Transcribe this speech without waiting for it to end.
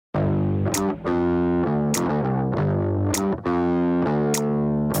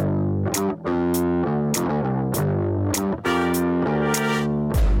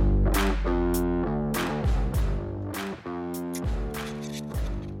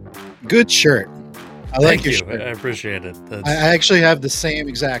Good shirt. I like Thank your you. shirt. I appreciate it. I actually have the same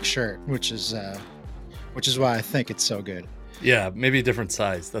exact shirt, which is why I think it's so good. Yeah, maybe a different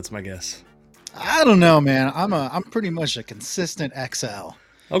size. That's my guess. I don't know, man. I'm pretty much a consistent XL.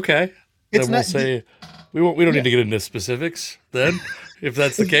 Okay, It's then we'll not say we won't. We don't yeah. need to get into specifics then, if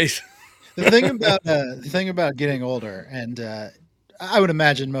that's the case. The thing about getting older, and I would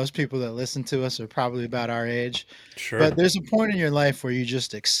imagine most people that listen to us are probably about our age. Sure. But there's a point in your life where you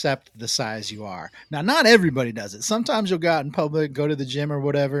just accept the size you are. Now, not everybody does it. Sometimes you'll go out in public, go to the gym or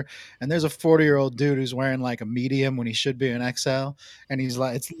whatever, and there's a 40-year-old dude who's wearing like a medium when he should be an XL, and he's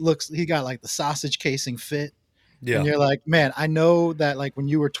like, he got like the sausage casing fit. And Yeah. you're like, man, I know that like when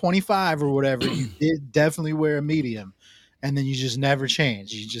you were 25 or whatever, you did definitely wear a medium, and then you just never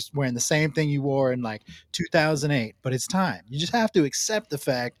changed. You just wearing the same thing you wore in like 2008. But it's time. You just have to accept the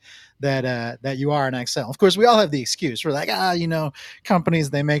fact that you are an XL. Of course, we all have the excuse. We're like, companies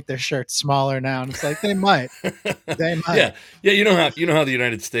they make their shirts smaller now, and it's like they might. They might. Yeah, yeah. You know how the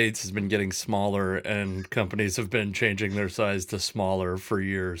United States has been getting smaller, and companies have been changing their size to smaller for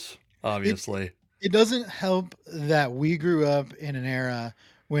years. It Obviously. it doesn't help that we grew up in an era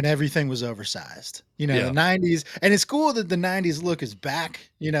when everything was oversized. The Yeah. 90s, and it's cool that the 90s look is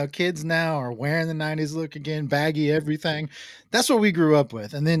back. Kids now are wearing the 90s look again, baggy everything. That's what we grew up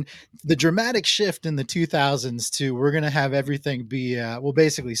with. And then the dramatic shift in the 2000s to we're going to have everything be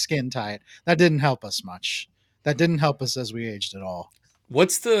basically skin tight. That didn't help us much. That didn't help us as we aged at all.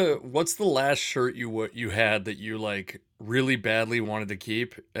 What's the last shirt you had that you like really badly wanted to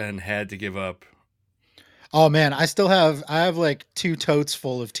keep and had to give up? Oh man, I have like two totes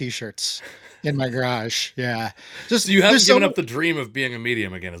full of t-shirts in my garage. Yeah. So Just you haven't there's so given mu- up the dream of being a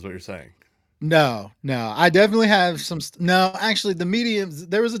medium again, is what you're saying? No, no. I definitely have no, actually the mediums,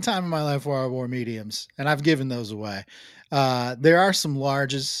 there was a time in my life where I wore mediums and I've given those away. There are some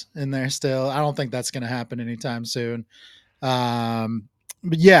larges in there still. I don't think that's going to happen anytime soon. Um,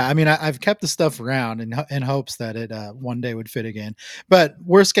 but yeah, I mean, I've kept the stuff around in hopes that it one day would fit again. But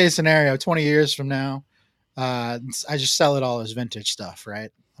worst case scenario, 20 years from now, I just sell it all as vintage stuff, right?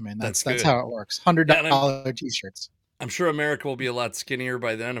 I mean, That's that's good. how it works. $100 Yeah, and t-shirts. I'm sure America will be a lot skinnier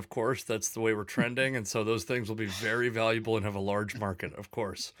by then, of course. That's the way we're trending. And so those things will be very valuable and have a large market, of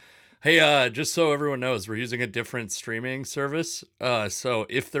course. Hey, just so everyone knows, we're using a different streaming service. So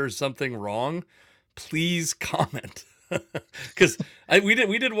if there's something wrong, please comment. Because we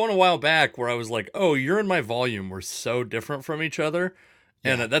did one a while back where I was like, oh, you're and my volume were so different from each other.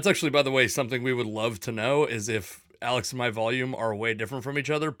 And Yeah. that's actually, by the way, something we would love to know is if Alex and my volume are way different from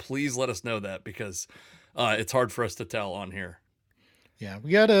each other. Please let us know that because it's hard for us to tell on here. Yeah, we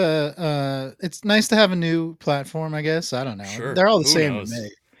gotta. It's nice to have a new platform. I guess I don't know. Sure. They're all the Who same to knows?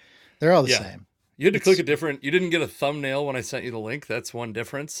 me. They're all the Yeah. same. You had to click It's a different. You didn't get a thumbnail when I sent you the link. That's one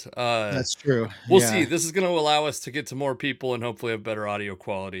difference. That's true. We'll see. Yeah, This is going to allow us to get to more people and hopefully have better audio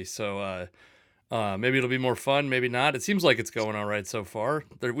quality. So maybe it'll be more fun. Maybe not. It seems like it's going all right so far.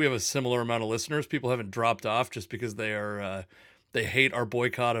 We have a similar amount of listeners. People haven't dropped off just because they hate our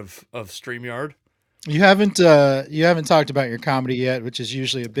boycott of StreamYard. you haven't talked about your comedy yet, which is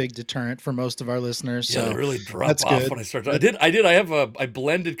usually a big deterrent for most of our listeners. Yeah, they So really drop that's off good. when I start. I That, did. I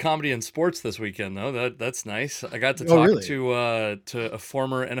blended comedy and sports this weekend though. That's nice. I got to oh talk really? to a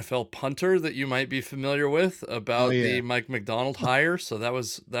former NFL punter that you might be familiar with Oh about yeah. the Mike Macdonald hire. So that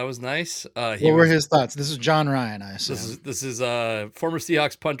was nice. He What were was. his thoughts? This is John Ryan, I This assume. is this is former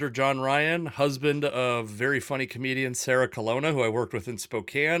Seahawks punter John Ryan, husband of very funny comedian Sarah Colonna, who I worked with in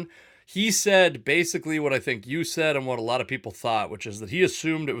Spokane. He said basically what I think you said and what a lot of people thought, which is that he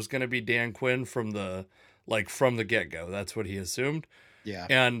assumed it was going to be Dan Quinn from the get go. That's what he assumed, Yeah.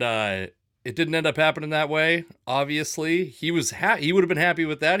 and it didn't end up happening that way. Obviously, he would have been happy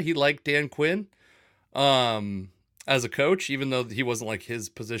with that. He liked Dan Quinn as a coach, even though he wasn't like his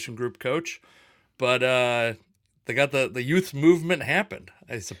position group coach. But they got the youth movement happened,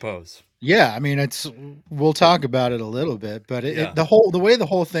 I suppose. Yeah, I mean, we'll talk about it a little bit, but Yeah, the way the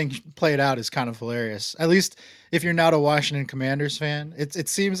whole thing played out is kind of hilarious. At least if you're not a Washington Commanders fan, it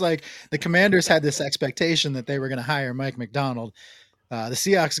seems like the Commanders had this expectation that they were going to hire Mike Macdonald. The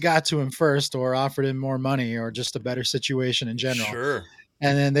Seahawks got to him first, or offered him more money, or just a better situation in general, sure.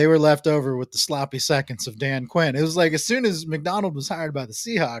 and then they were left over with the sloppy seconds of Dan Quinn. It was like as soon as Macdonald was hired by the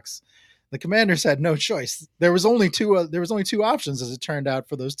Seahawks, the Commanders had no choice. There was only two. There was only two options, as it turned out,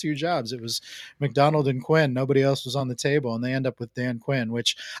 for those two jobs. It was Macdonald and Quinn. Nobody else was on the table, and they end up with Dan Quinn,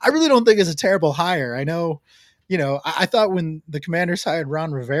 which I really don't think is a terrible hire. I know, I thought when the Commanders hired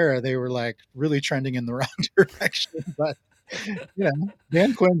Ron Rivera, they were like really trending in the wrong direction. But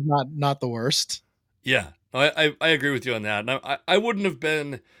Dan Quinn's not the worst. Yeah, I agree with you on that. And I wouldn't have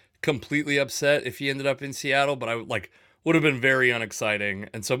been completely upset if he ended up in Seattle, but I would have been very unexciting.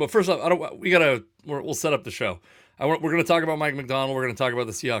 And so, but first off, we'll set up the show. We're going to talk about Mike Macdonald. We're going to talk about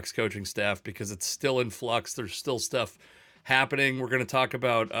the Seahawks coaching staff because it's still in flux. There's still stuff happening. We're going to talk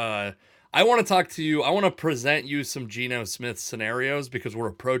about. I want to talk to you. I want to present you some Geno Smith scenarios because we're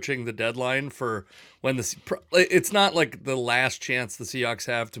approaching the deadline for when it's not like the last chance the Seahawks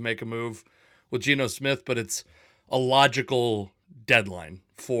have to make a move with Geno Smith, but it's a logical deadline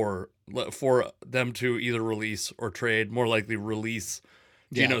for them to either release or trade. More likely release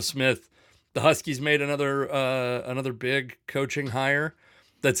Geno Smith. The Huskies made another big coaching hire.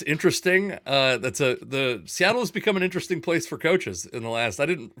 That's interesting. The Seattle has become an interesting place for coaches in the last.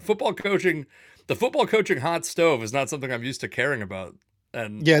 The football coaching hot stove is not something I'm used to caring about.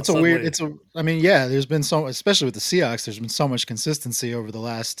 And there's been so, especially with the Seahawks, there's been so much consistency over the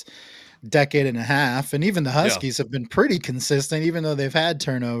last decade and a half, and even the Huskies have been pretty consistent, even though they've had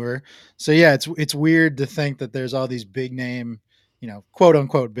turnover. So it's weird to think that there's all these big name, quote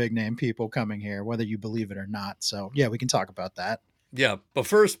unquote big name people coming here, whether you believe it or not. So we can talk about that. Yeah, but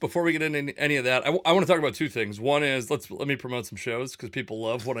first, before we get into any of that, I want to talk about two things. One is let me promote some shows because people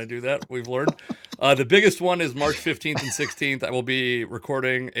love when I do that. We've learned. The biggest one is March 15th and 16th. I will be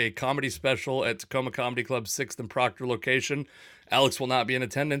recording a comedy special at Tacoma Comedy Club's 6th and Proctor location. Alex will not be in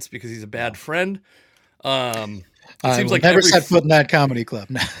attendance because he's a bad friend. It seems like never set foot in that comedy club.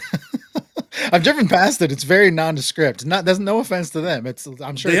 I've driven past it. It's very nondescript. There's no offense to them.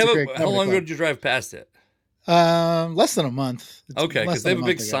 I'm sure it's a great how long ago did you drive past it? Less than a month. Okay, because they have a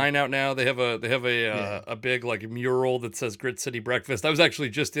big sign out now. They have a big like mural that says Grit City Breakfast. I was actually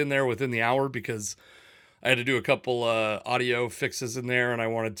just in there within the hour because I had to do a couple audio fixes in there, and I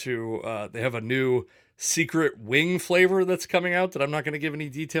wanted to. They have a new secret wing flavor that's coming out that I'm not going to give any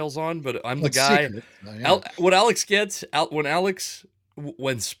details on, but I'm the guy. What Alex gets out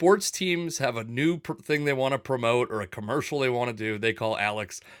when sports teams have a new thing they want to promote or a commercial they want to do, they call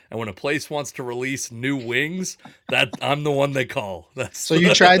Alex. And when a place wants to release new wings, I'm the one they call. So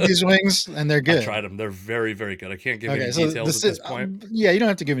you tried these wings and they're good. I tried them. They're very, very good. I can't give any details at this point. You don't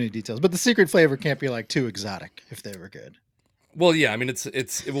have to give any details, but the secret flavor can't be like too exotic if they were good. Well, yeah, I mean,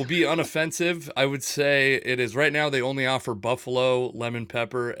 it will be unoffensive. I would say it is. Right now, they only offer buffalo, lemon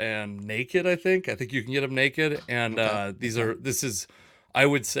pepper, and naked, I think you can get them naked. And this is, I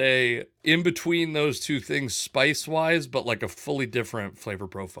would say, in between those two things spice-wise, but like a fully different flavor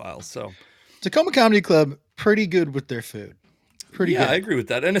profile. So Tacoma Comedy Club, pretty good with their food. Pretty good. I agree with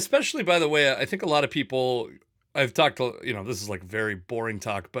that. And especially, by the way, I think a lot of people, I've talked to, this is like very boring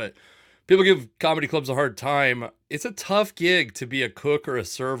talk, but people give comedy clubs a hard time. It's a tough gig to be a cook or a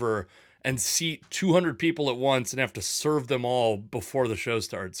server and seat 200 people at once and have to serve them all before the show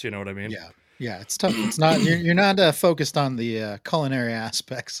starts. You know what I mean? Yeah, it's tough. It's not you're not focused on the culinary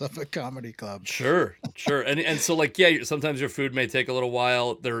aspects of a comedy club. Sure. And so sometimes your food may take a little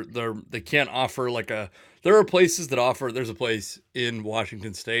while. They can't offer there are places that offer. There's a place in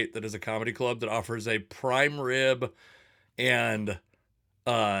Washington State that is a comedy club that offers a prime rib and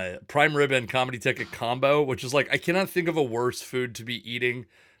comedy ticket combo, which is I cannot think of a worse food to be eating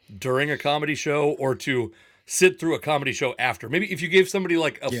during a comedy show or to sit through a comedy show after. Maybe if you gave somebody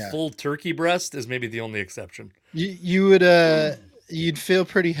full turkey breast is maybe the only exception. You would you'd feel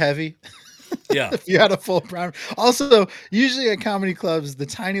pretty heavy. Yeah. If you had a full prime. Also, usually at comedy clubs, the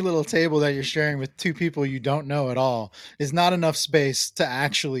tiny little table that you're sharing with two people you don't know at all is not enough space to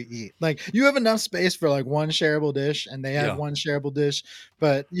actually eat. You have enough space for one shareable dish and they have one shareable dish.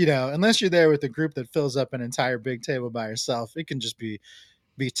 But, unless you're there with a group that fills up an entire big table by yourself, it can just be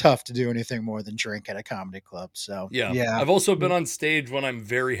tough to do anything more than drink at a comedy club. So, yeah. I've also been on stage when I'm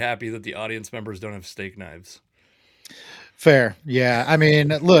very happy that the audience members don't have steak knives. Fair. Yeah. I mean,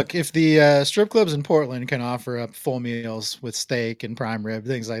 look, if the strip clubs in Portland can offer up full meals with steak and prime rib,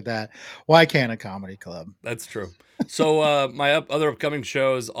 things like that, why can't a comedy club? That's true. So my other upcoming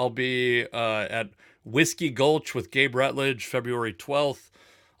shows, I'll be at Whiskey Gulch with Gabe Rutledge, February 12th.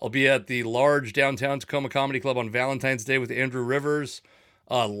 I'll be at the large downtown Tacoma Comedy Club on Valentine's Day with Andrew Rivers.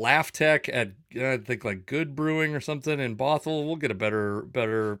 Laugh Tech at I think Good Brewing or something in Bothell. We'll get a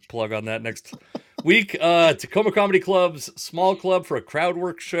better plug on that next week. Tacoma Comedy Club's small club for a crowd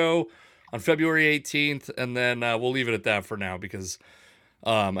work show on February 18th, and then we'll leave it at that for now because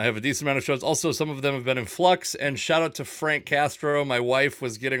I have a decent amount of shows. Also, some of them have been in flux. And shout out to Frank Castro. My wife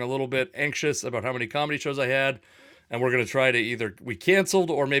was getting a little bit anxious about how many comedy shows I had, and we're gonna try to either we canceled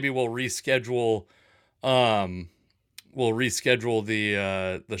or maybe we'll reschedule. We'll reschedule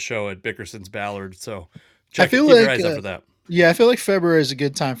the show at Bickerson's Ballard. So I feel keep your like eyes out for that. yeah, I feel like February is a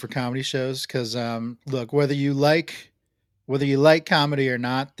good time for comedy shows because look, whether you like comedy or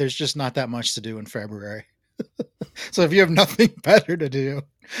not, there's just not that much to do in February. So if you have nothing better to do,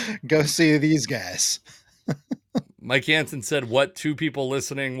 go see these guys. Mike Hansen said, "What two people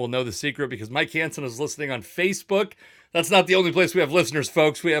listening will know the secret?" Because Mike Hansen is listening on Facebook. That's not the only place we have listeners,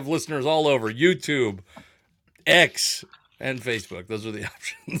 folks. We have listeners all over YouTube, X, and Facebook. Those are the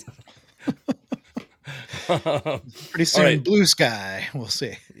options. Pretty soon, right. Blue Sky. We'll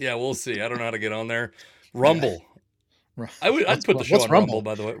see. Yeah, we'll see. I don't know how to get on there. Rumble. Yeah. I'd put the show on Rumble,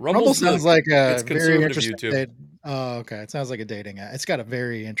 by the way. Rumble sounds like a it's very conservative interesting. YouTube. Oh, okay. It sounds like a dating app. It's got a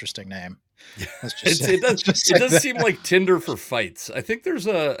very interesting name. It does seem like Tinder for fights. I think there is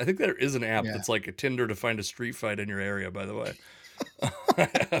an app that's like a Tinder to find a street fight in your area, by the way.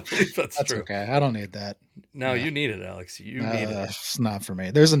 I believe that's true. Okay. I don't need that. No, you need it, Alex. You need it. It's not for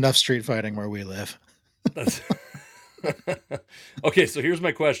me. There's enough street fighting where we live. Okay, so here's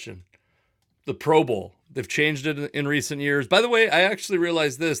my question. The Pro Bowl. They've changed it in recent years. By the way, I actually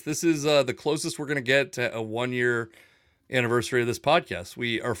realized this. This is the closest we're going to get to a 1-year anniversary of this podcast.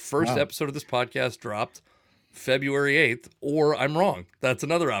 Our first episode of this podcast dropped February 8th, or I'm wrong. That's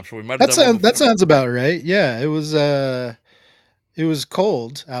another option. We might have that sounds about right. Yeah, it was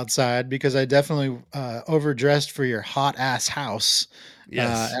cold outside because I definitely overdressed for your hot ass house.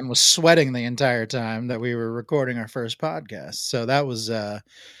 Yes. And was sweating the entire time that we were recording our first podcast. So that was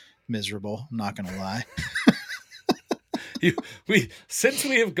miserable. I'm not going to lie. Since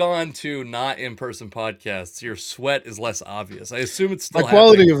we have gone to not in-person podcasts, your sweat is less obvious. I assume it's still my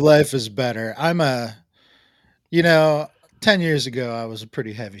quality of life is better. 10 years ago, I was a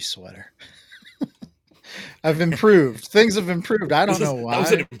pretty heavy sweater. I've improved. Things have improved. I don't know why. That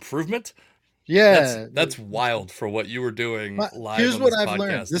was an improvement? Yeah. That's wild for what you were doing live. Here's what I've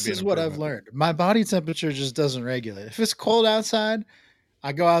learned. This is what I've learned. My body temperature just doesn't regulate. If it's cold outside,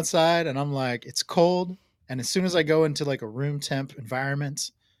 I go outside and I'm like, it's cold. And as soon as I go into like a room temp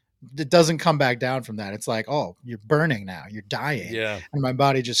environment, it doesn't come back down from that. It's like, oh, you're burning now. You're dying. Yeah. And my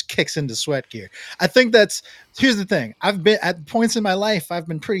body just kicks into sweat gear. I think here's the thing. I've been at points in my life, I've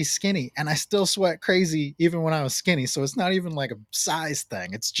been pretty skinny and I still sweat crazy even when I was skinny. So it's not even like a size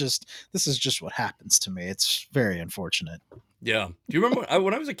thing. This is just what happens to me. It's very unfortunate. Yeah. Do you remember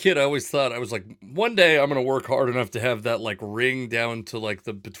when I was a kid, I always thought I was like, one day I'm going to work hard enough to have that like ring down to like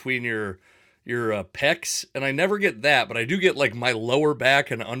between your pecs, and I never get that, but I do get like my lower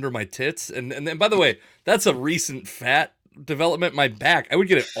back and under my tits, and then by the way, that's a recent fat development. My back, I would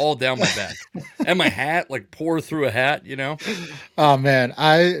get it all down my back, and my hat like pour through a hat, you know. Oh man,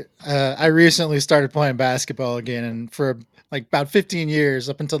 I recently started playing basketball again, and for like about 15 years,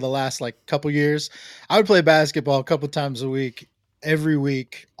 up until the last like couple years, I would play basketball a couple times a week, every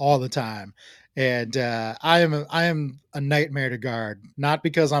week, all the time. And I am a nightmare to guard, not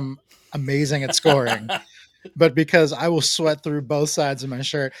because I'm amazing at scoring, but because I will sweat through both sides of my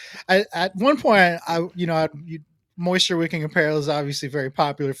shirt. At one point, moisture wicking apparel is obviously very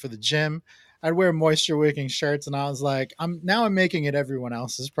popular for the gym. I'd wear moisture wicking shirts, and I was like, I'm making it everyone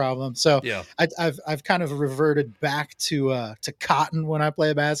else's problem. So yeah, I've kind of reverted back to cotton when I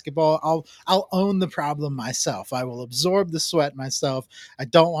play basketball. I'll own the problem myself. I will absorb the sweat myself. I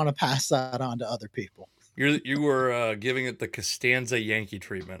don't want to pass that on to other people. You were giving it the Costanza Yankee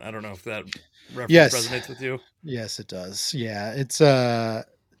treatment. I don't know if that reference resonates with you. Yes, it does. Yeah, it's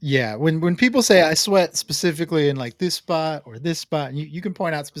yeah. When people say I sweat specifically in like this spot or this spot, and you can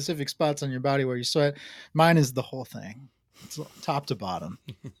point out specific spots on your body where you sweat. Mine is the whole thing. It's top to bottom,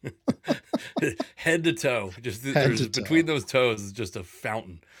 head to toe. Between those toes is just a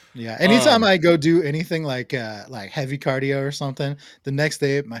fountain. Yeah. Anytime I go do anything like heavy cardio or something, the next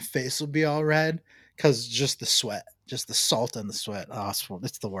day my face will be all red. Because just the sweat, just the salt and the sweat. Oh,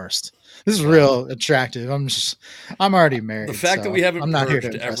 it's the worst. This is real attractive. I'm already married. The fact that we haven't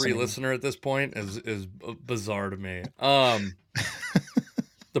purged every anyone. listener at this point is bizarre to me. The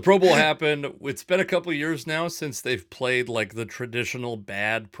Pro Bowl happened. It's been a couple of years now since they've played like the traditional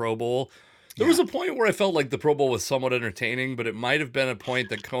bad Pro Bowl. There was a point where I felt like the Pro Bowl was somewhat entertaining, but it might have been a point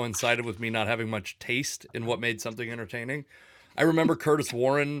that coincided with me not having much taste in what made something entertaining. I remember Curtis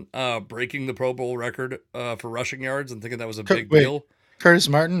Warren breaking the Pro Bowl record for rushing yards and thinking that was a big deal. Curtis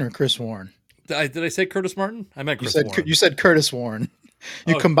Martin or Chris Warren? Did I say Curtis Martin? I meant Chris Warren. You said Curtis Warren.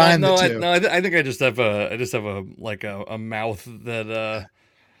 You Oh well, combine the no, two. I think I just have a like a mouth that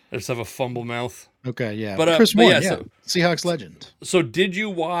I just have a fumble mouth. Okay, yeah. Chris But Moore, yeah, yeah. Seahawks legend. so did you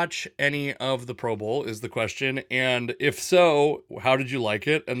watch any of the Pro Bowl? Is the question, and if so, how did you like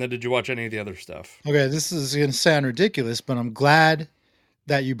it? And then did you watch any of the other stuff? Okay, this is going to sound ridiculous, but I'm glad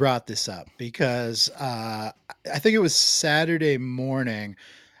that you brought this up because I think it was Saturday morning.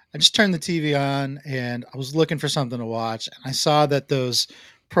 I just turned the TV on and I was looking for something to watch, and I saw that those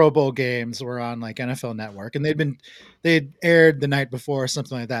Pro Bowl games were on like NFL Network, and they'd aired the night before or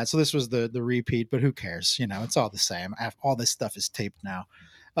something like that. So this was the repeat, but who cares? You know, it's all the same. All this stuff is taped now.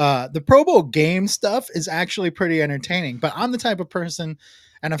 The Pro Bowl game stuff is actually pretty entertaining, but I'm the type of person,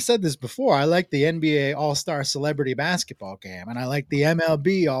 and I've said this before, I like the NBA All Star Celebrity Basketball game, and I like the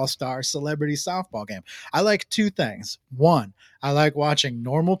MLB All Star Celebrity Softball game. I like two things. One, I like watching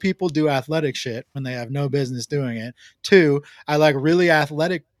normal people do athletic shit when they have no business doing it. Two, I like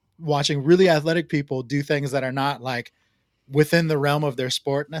watching really athletic people do things that are not like within the realm of their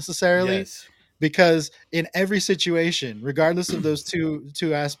sport necessarily, Yes. because in every situation, regardless of those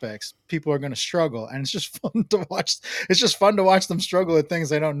two aspects, people are going to struggle, and it's just fun to watch. It's just fun to watch them struggle at things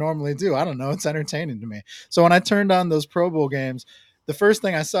they don't normally do. I don't know, it's entertaining to me. So when I turned on those Pro Bowl games, the first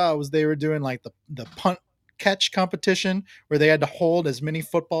thing I saw was they were doing like the punt catch competition, where they had to hold as many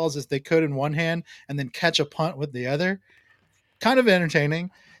footballs as they could in one hand and then catch a punt with the other. Kind of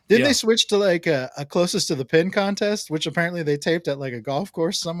entertaining. Then they Yeah. switched to like a closest to the pin contest, which apparently they taped at like a golf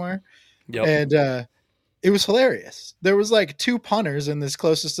course somewhere, Yep. and it was hilarious. There was like two punters in this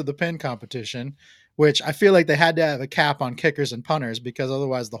closest to the pin competition, which I feel like they had to have a cap on kickers and punters, because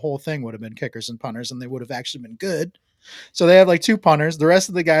otherwise the whole thing would have been kickers and punters and they would have actually been good. So they have like two punters. The rest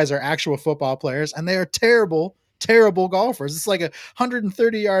of the guys are actual football players, and they are terrible, terrible golfers. It's like a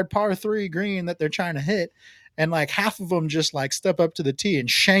 130-yard par three green that they're trying to hit. And like half of them just like step up to the tee and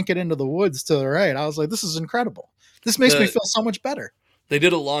shank it into the woods to the right. I was like, this is incredible. This makes me The feel so much better. They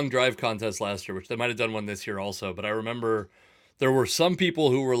did a long drive contest last year, which they might have done one this year also. But I remember there were some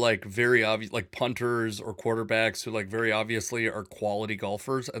people who were like very obvious, like punters or quarterbacks who like very obviously are quality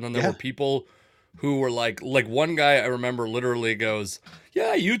golfers, and then there Yeah. were people who were like one guy I remember literally goes,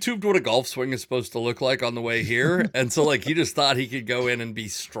 "Yeah, I YouTubed what a golf swing is supposed to look like on the way here," and so like he just thought he could go in and be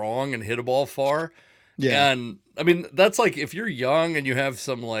strong and hit a ball far. Yeah. And I mean, that's like if you're young and you have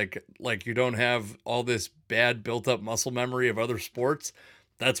some like you don't have all this bad built up muscle memory of other sports,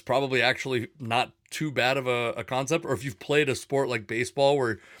 that's probably actually not too bad of a concept. Or if you've played a sport like baseball,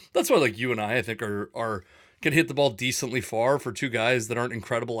 where that's why like you and I think are can hit the ball decently far for two guys that aren't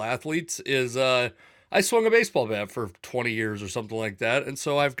incredible athletes. Is I swung a baseball bat for 20 years or something like that, and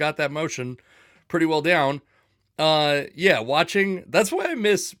so I've got that motion pretty well down. Yeah, watching, that's why I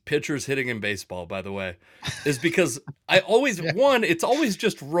miss pitchers hitting in baseball, by the way, is because I always, Yeah. one, it's always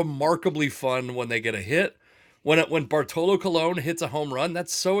just remarkably fun when they get a hit. When Bartolo Colon hits a home run,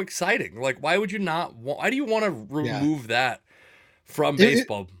 that's so exciting. Like, why would you not why do you want to Yeah. remove that from It, it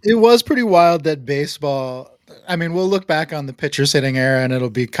baseball? it was pretty wild that baseball. I mean, we'll look back on the pitchers hitting era and it'll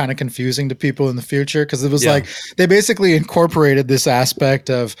be kind of confusing to people in the future, because it was Yeah. like they basically incorporated this aspect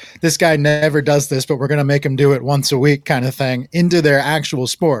of this guy never does this, but we're going to make him do it once a week kind of thing into their actual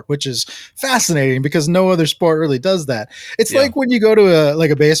sport, which is fascinating because no other sport really does that. It's Yeah. like when you go to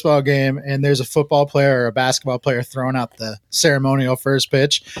a baseball game and there's a football player or a basketball player throwing out the ceremonial first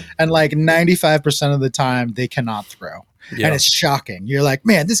pitch, and like 95% of the time they cannot throw. And Yeah. it's shocking. You're like,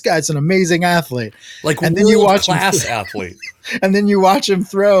 man, this guy's an amazing athlete. Like And then you world watch him, class athlete. and then you watch him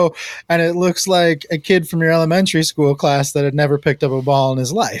throw, and it looks like a kid from your elementary school class that had never picked up a ball in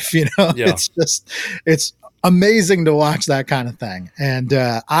his life. You know, Yeah. it's amazing to watch that kind of thing, and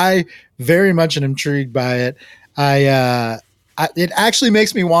I very much am intrigued by it. It actually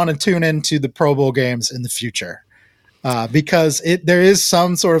makes me want to tune into the Pro Bowl games in the future. Because there is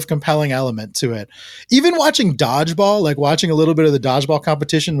some sort of compelling element to it. Even watching dodgeball, like watching a little bit of the dodgeball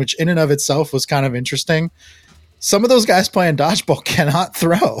competition, which in and of itself was kind of interesting. Some of those guys playing dodgeball cannot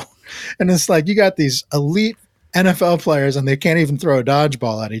throw. And it's like you got these elite NFL players and they can't even throw a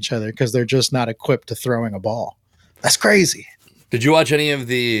dodgeball at each other because they're just not equipped to throwing a ball. That's crazy. Did you watch any of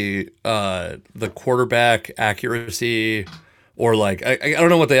the quarterback accuracy, or like I don't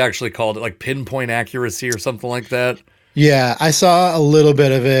know what they actually called it, like pinpoint accuracy or something like that? Yeah, I saw a little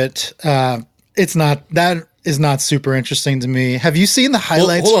bit of it. That is not super interesting to me. Have you seen the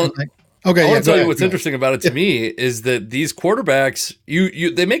highlights? Hold on. From, like, okay, I yeah, want to go tell you ahead. what's interesting about it to me is that these quarterbacks,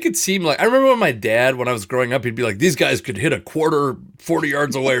 they make it seem like, I remember when my dad, when I was growing up, he'd be like, these guys could hit a quarter 40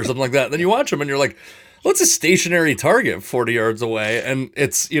 yards away or something like that. And then you watch them and you're like, what's a stationary target 40 yards away? And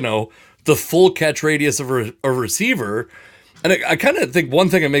it's, the full catch radius of a receiver. And I kind of think one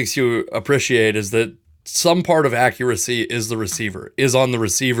thing it makes you appreciate is that some part of accuracy is the receiver, is on the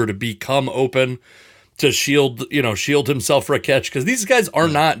receiver to become open, to shield himself for a catch. Because these guys are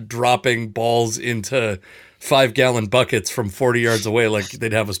not dropping balls into 5-gallon buckets from 40 yards away like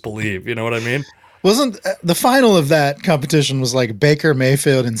they'd have us believe. You know what I mean? Wasn't the final of that competition was like Baker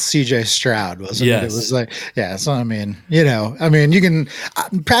Mayfield and CJ Stroud, wasn't it? It Yes. was like, yeah. So, I mean, you can,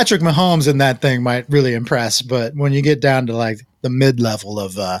 Patrick Mahomes in that thing might really impress, but when you get down to like the mid level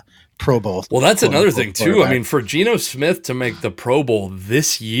of Pro Bowl. Well, that's another thing too. I mean, for Geno Smith to make the Pro Bowl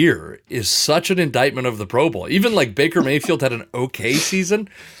this year is such an indictment of the Pro Bowl. Even like Baker Mayfield had an okay season,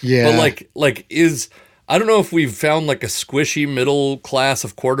 Yeah. but I don't know if we've found like a squishy middle class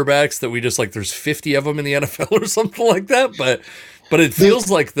of quarterbacks that we just like there's 50 of them in the NFL or something like that, but it feels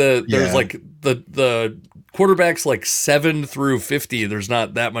like there's like the quarterbacks like 7 through 50, there's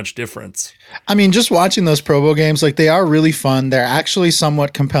not that much difference. I mean, just watching those Pro Bowl games, like they are really fun. They're actually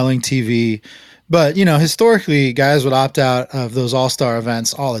somewhat compelling TV. But, historically, guys would opt out of those all-star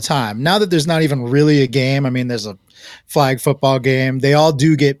events all the time. Now that there's not even really a game, I mean, there's a flag football game. They all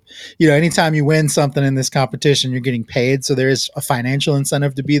do get, anytime you win something in this competition, you're getting paid. So there is a financial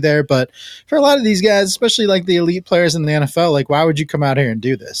incentive to be there. But for a lot of these guys, especially like the elite players in the NFL, like, why would you come out here and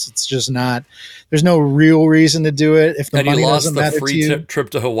do this? It's just not, there's no real reason to do it. If the money doesn't matter to you. Trip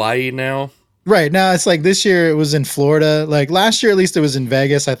to Hawaii now. Right. Now it's like this year it was in Florida. Like last year, at least it was in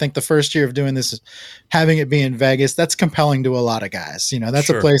Vegas. I think the first year of doing this, having it be in Vegas, that's compelling to a lot of guys. That's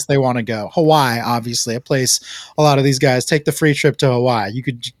a place they want to go. Hawaii, obviously, a place a lot of these guys take the free trip to Hawaii. You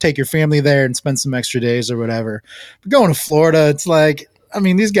could take your family there and spend some extra days or whatever. But going to Florida, it's like, I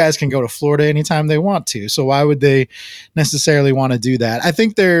mean, these guys can go to Florida anytime they want to. So why would they necessarily want to do that? I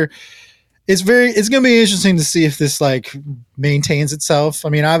think it's going to be interesting to see if this like maintains itself. I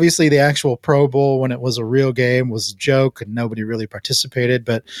mean, obviously the actual Pro Bowl when it was a real game was a joke and nobody really participated,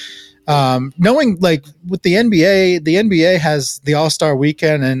 but knowing like with the NBA has the All-Star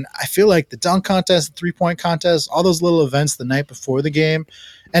weekend, and I feel like the dunk contest, the 3-point contest, all those little events the night before the game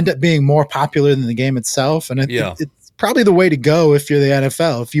end up being more popular than the game itself. And it's probably the way to go if you're the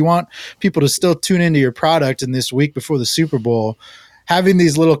NFL. If you want people to still tune into your product in this week before the Super Bowl, having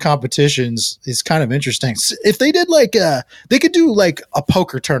these little competitions is kind of interesting. If they did they could do like a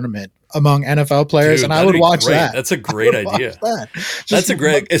poker tournament among NFL players. Dude, and I would watch that. That's a great idea. That's a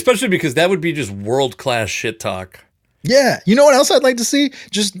great, especially because that would be just world-class shit talk. Yeah. You know what else I'd like to see?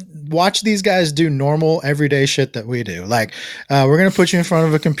 Just watch these guys do normal everyday shit that we do. Like we're going to put you in front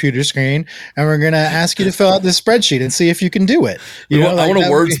of a computer screen and we're going to ask you to fill out this spreadsheet and see if you can do it. I want a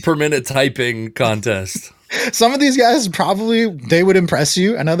words per minute typing contest. Some of these guys probably they would impress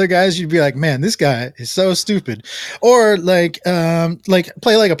you, and other guys you'd be like, man, this guy is so stupid. Or like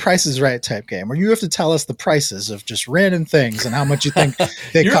play like a Price is Right type game where you have to tell us the prices of just random things and how much you think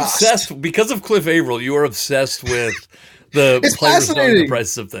they You're cost. Obsessed because of Cliff Averill. You are obsessed with the players knowing the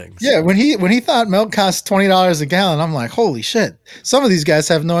prices of things. Yeah, when he thought milk cost $20 a gallon, I'm like, holy shit! Some of these guys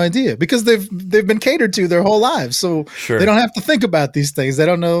have no idea because they've been catered to their whole lives, so they don't have to think about these things. They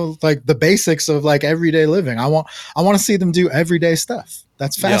don't know like the basics of like everyday living. I want to see them do everyday stuff.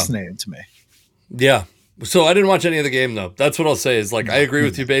 That's fascinating to me. Yeah. So I didn't watch any of the game though. That's what I'll say is like I agree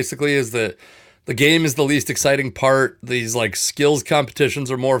with you. Basically, is that the game is the least exciting part. These like skills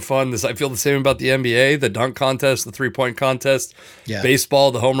competitions are more fun. I feel the same about the NBA, the dunk contest, the 3-point contest, baseball,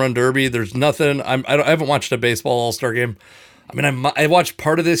 the home run derby. There's nothing. I haven't watched a baseball all-star game. I mean, I watched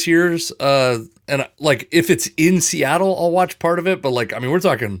part of this year's, and like if it's in Seattle, I'll watch part of it. But like, I mean, we're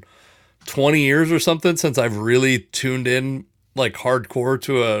talking 20 years or something since I've really tuned in like hardcore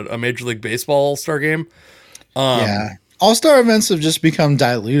to a Major League Baseball all-star game. All-star events have just become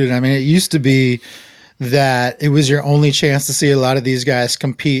diluted. I mean, it used to be that it was your only chance to see a lot of these guys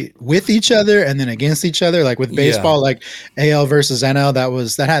compete with each other and then against each other. Like with baseball, like AL versus NL,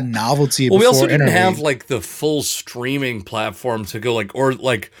 that had novelty. Well, we also didn't have like the full streaming platform to go or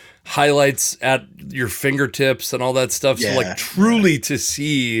highlights at your fingertips and all that stuff. So like truly to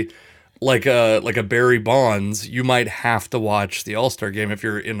see like a Barry Bonds, you might have to watch the All-Star game if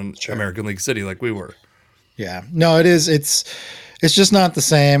you're in an American League city like we were. Yeah, no, it is. It's just not the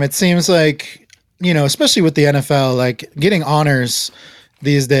same. It seems like, especially with the NFL, like getting honors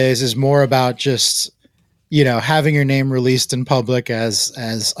these days is more about just, having your name released in public as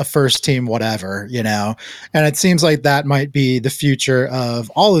a first team, whatever, and it seems like that might be the future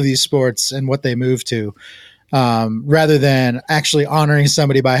of all of these sports and what they move to, rather than actually honoring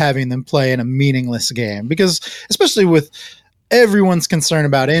somebody by having them play in a meaningless game. Because especially with everyone's concerned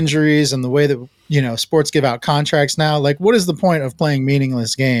about injuries and the way that sports give out contracts now, like what is the point of playing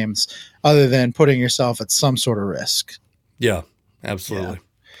meaningless games other than putting yourself at some sort of risk? Yeah, absolutely. Yeah.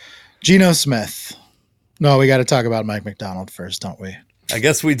 Geno Smith. No, we got to talk about Mike Macdonald first, don't we? I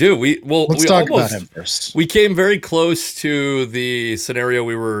guess we do. Let's talk about him first. We came very close to the scenario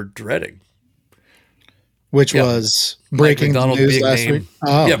we were dreading, which was breaking news last week.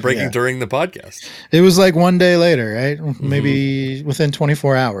 Oh, breaking during the podcast. It was like one day later, right? Maybe within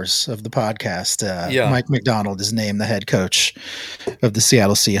 24 hours of the podcast, Mike Macdonald is named the head coach of the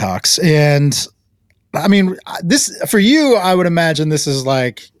Seattle Seahawks. And I mean, this for you, I would imagine this is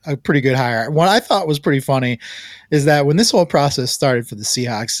like a pretty good hire. What I thought was pretty funny is that when this whole process started for the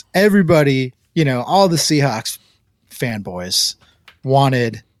Seahawks, everybody, all the Seahawks fanboys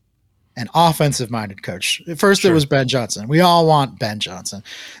wanted an offensive-minded coach. At first, It was Ben Johnson. We all want Ben Johnson.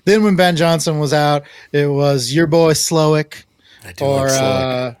 Then when Ben Johnson was out, it was your boy Slowick. Or,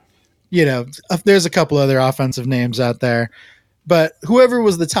 there's a couple other offensive names out there. But whoever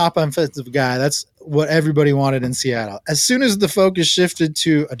was the top offensive guy, that's what everybody wanted in Seattle. As soon as the focus shifted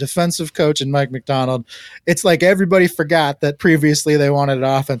to a defensive coach and Mike Macdonald, it's like everybody forgot that previously they wanted an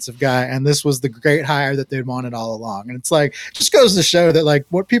offensive guy, and this was the great hire that they'd wanted all along. And it's like, just goes to show that like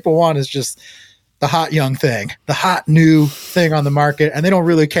what people want is just the hot young thing, the hot new thing on the market, and they don't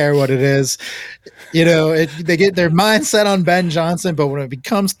really care what it is. They get their mindset on Ben Johnson, but when it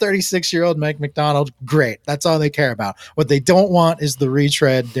becomes 36-year-old Mike Macdonald, great. That's all they care about. What they don't want is the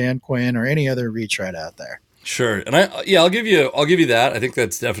retread Dan Quinn or any other retread out there. Sure. And I'll give you that. I think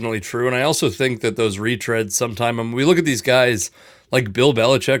that's definitely true. And I also think that those retreads sometime, when we look at these guys, like Bill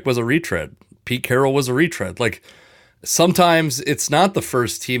Belichick was a retread. Pete Carroll was a retread. Like, sometimes it's not the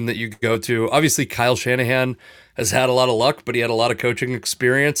first team that you go to. Obviously, Kyle Shanahan has had a lot of luck, but he had a lot of coaching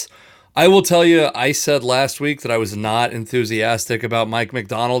experience. I will tell you, I said last week that I was not enthusiastic about Mike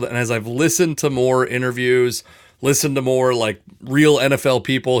Macdonald. And as I've listened to more interviews, listened to more like real NFL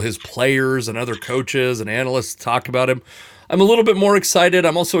people, his players and other coaches and analysts talk about him, I'm a little bit more excited.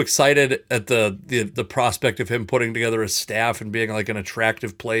 I'm also excited at the prospect of him putting together a staff and being like an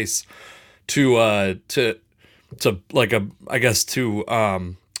attractive place to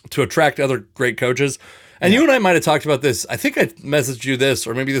attract other great coaches. And you and I might have talked about this. I think I messaged you this,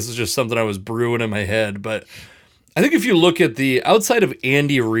 or maybe this is just something I was brewing in my head. But I think if you look at the outside of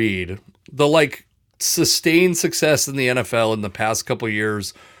Andy Reid, the like sustained success in the NFL in the past couple of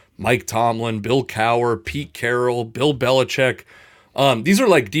years, Mike Tomlin, Bill Cowher, Pete Carroll, Bill Belichick, these are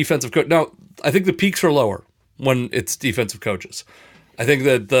like defensive coach. Now, I think the peaks are lower when it's defensive coaches. I think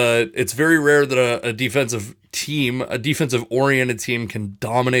that it's very rare that a defensive team, a defensive-oriented team, can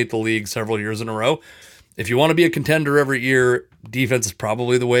dominate the league several years in a row. If you want to be a contender every year, defense is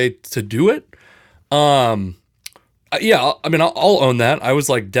probably the way to do it. I'll own that. I was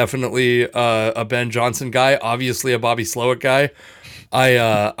like definitely a Ben Johnson guy, obviously a Bobby Slowick guy.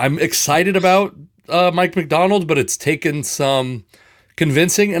 I'm excited about Mike Macdonald, but it's taken some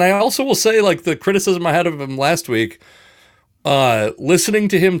convincing. And I also will say, like, the criticism I had of him last week, listening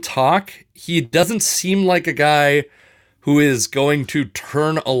to him talk, he doesn't seem like a guy who is going to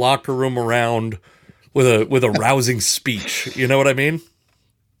turn a locker room around with a rousing speech. You know what I mean?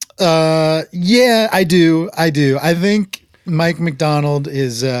 Yeah, I do. I think Mike Macdonald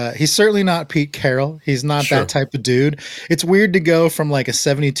is he's certainly not Pete Carroll. He's not that type of dude. It's weird to go from like a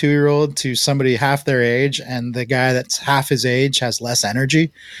 72-year-old to somebody half their age, and the guy that's half his age has less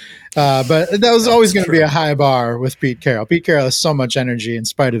energy. But that was always going to be a high bar with Pete Carroll. Pete Carroll has so much energy in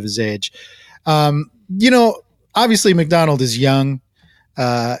spite of his age. Obviously Macdonald is young.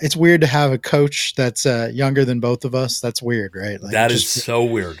 It's weird to have a coach that's younger than both of us. That's weird, right? Like, that is so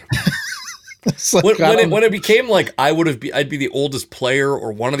weird. Like, when it became like I'd be the oldest player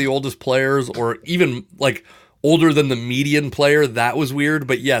or one of the oldest players or even like older than the median player, that was weird.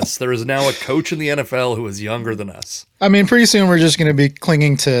 But yes, there is now a coach in the NFL who is younger than us. I mean, pretty soon we're just going to be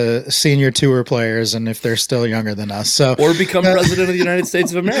clinging to senior tour players, and if they're still younger than us, or become president of the United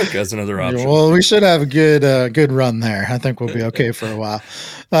States of America is another option. Well, we should have a good run there. I think we'll be okay for a while.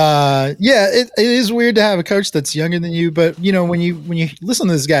 It is weird to have a coach that's younger than you, but when you listen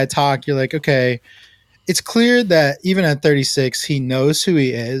to this guy talk, you're like, okay, it's clear that even at 36, he knows who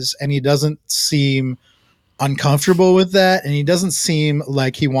he is, and he doesn't seem uncomfortable with that, and he doesn't seem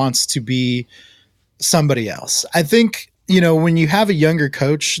like he wants to be somebody else. I think, when you have a younger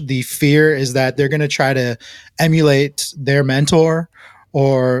coach, the fear is that they're going to try to emulate their mentor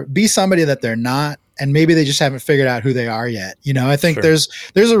or be somebody that they're not, and maybe they just haven't figured out who they are yet. I think there's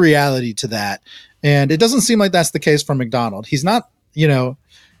a reality to that, and it doesn't seem like that's the case for Macdonald. He's not the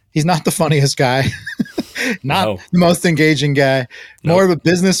funniest guy, the most engaging guy, more of a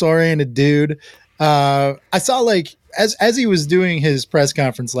business oriented dude. I saw, like, as he was doing his press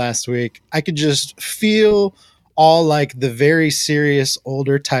conference last week, I could just feel all like the very serious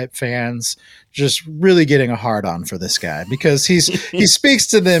older type fans just really getting a hard on for this guy because he speaks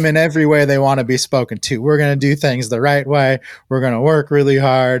to them in every way they want to be spoken to. We're going to do things the right way. We're going to work really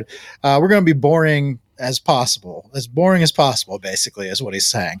hard. We're going to be as boring as possible, basically, is what he's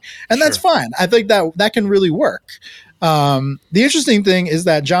saying, and that's Sure. fine. I think that can really work. The interesting thing is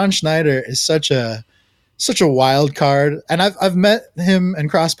that John Schneider is such a wild card, and I've met him and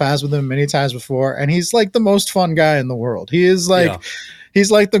crossed paths with him many times before, and he's like the most fun guy in the world. Yeah. He's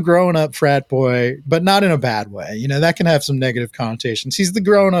like the grown up frat boy, but not in a bad way. You know, that can have some negative connotations. He's the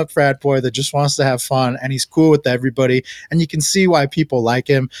grown up frat boy that just wants to have fun, and he's cool with everybody, and you can see why people like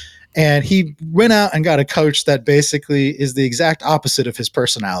him. And he went out and got a coach that basically is the exact opposite of his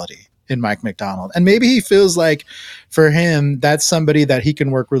personality in Mike Macdonald. And maybe he feels like for him, that's somebody that he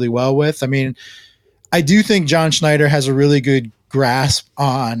can work really well with. I mean, I do think John Schneider has a really good grasp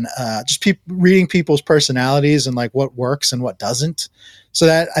on just reading people's personalities and like what works and what doesn't. So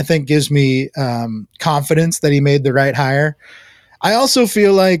that I think gives me confidence that he made the right hire. I also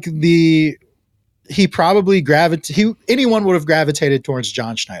feel like he probably anyone would have gravitated towards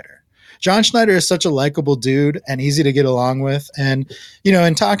John Schneider. John Schneider is such a likable dude and easy to get along with. And, you know,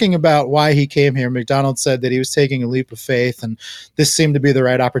 in talking about why he came here, Macdonald said that he was taking a leap of faith and this seemed to be the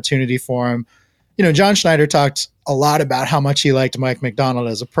right opportunity for him. You know, John Schneider talked a lot about how much he liked Mike Macdonald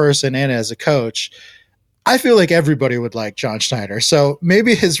as a person and as a coach. I feel like everybody would like John Schneider. So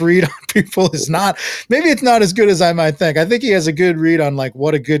maybe his read on people maybe it's not as good as I might think. I think he has a good read on like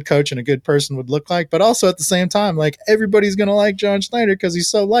what a good coach and a good person would look like, but also at the same time, like everybody's going to like John Schneider because he's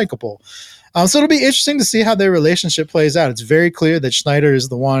so likable. So it'll be interesting to see how their relationship plays out. It's very clear that Schneider is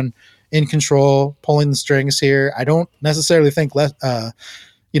the one in control, pulling the strings here. I don't necessarily think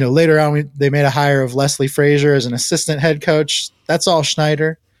later on they made a hire of Leslie Frazier as an assistant head coach. That's all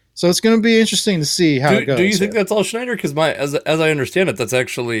Schneider. So it's going to be interesting to see how it goes. Do you think that's all Schneider? Because as I understand it, that's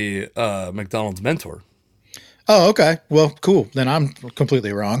actually Macdonald's mentor. Oh, okay. Well, cool. Then I'm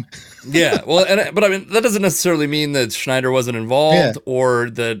completely wrong. Yeah. Well, but I mean that doesn't necessarily mean that Schneider wasn't involved or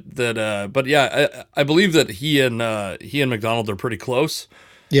that. But yeah, I believe that he and Macdonald are pretty close.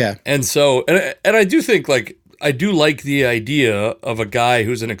 Yeah. And so and I do think like I do like the idea of a guy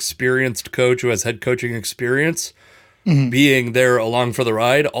who's an experienced coach who has head coaching experience. Mm-hmm. Being there along for the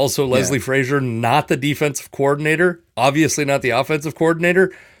ride. Also, Leslie Frazier, not the defensive coordinator, obviously not the offensive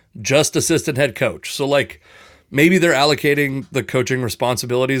coordinator, just assistant head coach. So, like, maybe they're allocating the coaching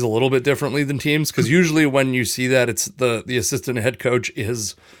responsibilities a little bit differently than teams, because usually when you see that, it's the assistant head coach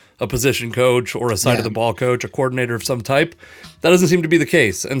is a position coach or a side of the ball coach, a coordinator of some type. That doesn't seem to be the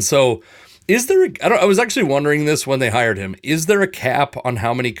case. And so, I was actually wondering this when they hired him. Is there a cap on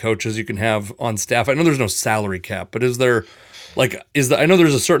how many coaches you can have on staff? I know there's no salary cap, but is there I know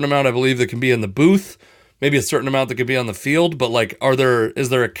there's a certain amount I believe that can be in the booth, maybe a certain amount that could be on the field, but like is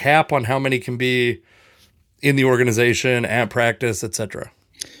there a cap on how many can be in the organization, at practice, etc.?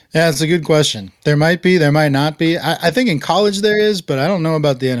 Yeah, it's a good question. There might be, there might not be. I think in college there is, but I don't know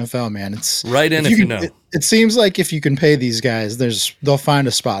about the NFL, man. It's right in if you know. It seems like if you can pay these guys, they'll find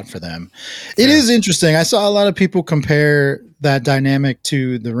a spot for them. It is interesting. I saw a lot of people compare that dynamic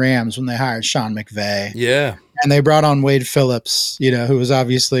to the Rams when they hired Sean McVay. Yeah. And they brought on Wade Phillips, who was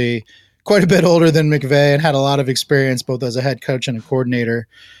obviously quite a bit older than McVay and had a lot of experience both as a head coach and a coordinator.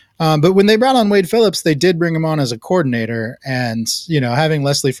 But when they brought on Wade Phillips, they did bring him on as a coordinator. And, having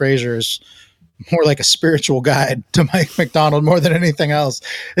Leslie Frazier is more like a spiritual guide to Mike Macdonald more than anything else.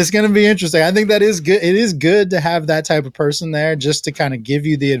 It's going to be interesting. I think that is good. It is good to have that type of person there just to kind of give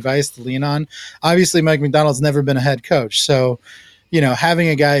you the advice to lean on. Obviously, Mike Macdonald's never been a head coach. So, having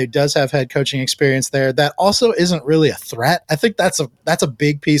a guy who does have head coaching experience there that also isn't really a threat. I think that's a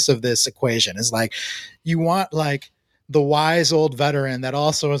big piece of this equation is like you want like the wise old veteran that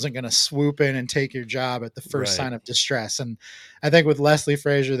also isn't going to swoop in and take your job at the first sign of distress. And I think with Leslie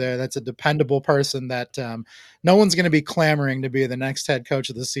Frazier there, that's a dependable person that no one's going to be clamoring to be the next head coach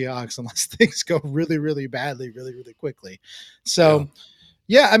of the Seahawks unless things go really, really badly, really, really quickly. So,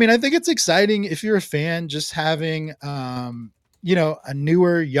 I mean, I think it's exciting if you're a fan, just having, a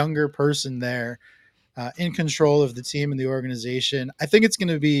newer, younger person there in control of the team and the organization. I think it's going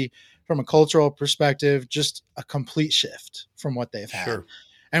to be, from a cultural perspective, just a complete shift from what they've had. Sure.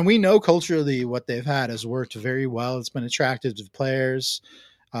 And we know culturally what they've had has worked very well. It's been attractive to players.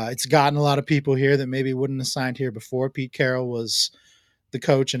 It's gotten a lot of people here that maybe wouldn't have signed here before Pete Carroll was the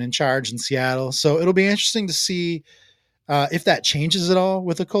coach and in charge in Seattle. So it'll be interesting to see if that changes at all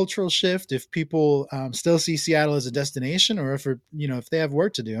with a cultural shift, if people still see Seattle as a destination or if they have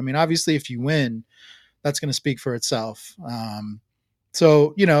work to do. I mean, obviously, if you win, that's going to speak for itself.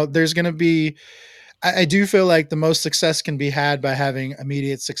 So, there's going to be, I do feel like the most success can be had by having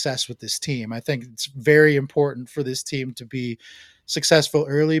immediate success with this team. I think it's very important for this team to be successful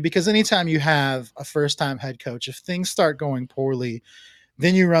early, because anytime you have a first time head coach, if things start going poorly,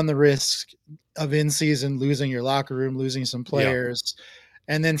 then you run the risk of in season losing your locker room, losing some Yeah. players,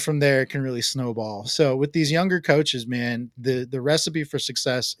 and then from there it can really snowball. So with these younger coaches, man, the recipe for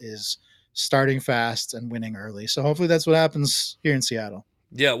success is starting fast and winning early. So hopefully that's what happens here in Seattle.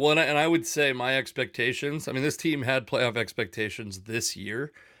 Yeah, well, and I would say my expectations. I mean, this team had playoff expectations this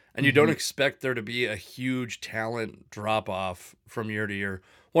year, and you don't Mm-hmm. expect there to be a huge talent drop off from year to year.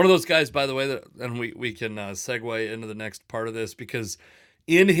 One of those guys, by the way, that and we can segue into the next part of this, because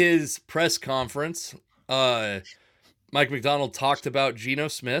in his press conference, Mike Macdonald talked about Geno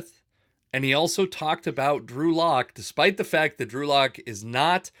Smith, and he also talked about Drew Lock, despite the fact that Drew Lock is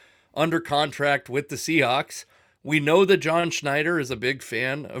not under contract with the Seahawks. We know that John Schneider is a big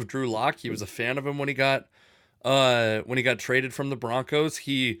fan of Drew Lock. He was a fan of him when he got traded from the Broncos.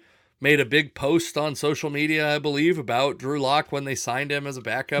 He made a big post on social media, I believe, about Drew Lock when they signed him as a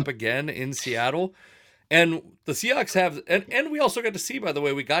backup again in Seattle. And the Seahawks have, and we also got to see, by the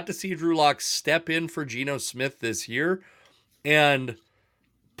way, we got to see Drew Lock step in for Geno Smith this year and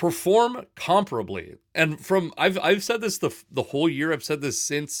perform comparably. And I've said this the whole year. I've said this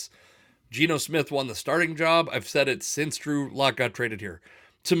since Geno Smith won the starting job. I've said it since Drew Lock got traded here.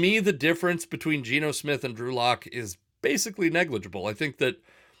 To me, the difference between Geno Smith and Drew Lock is basically negligible. I think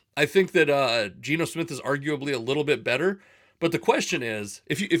that Geno Smith is arguably a little bit better. But the question is,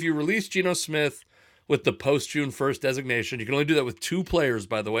 if you release Geno Smith with the post June 1st designation, you can only do that with two players,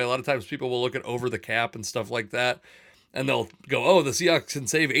 by the way. A lot of times people will look at over the cap and stuff like that, and they'll go, oh, the Seahawks can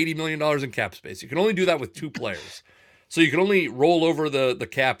save $80 million in cap space. You can only do that with two players. So you can only roll over the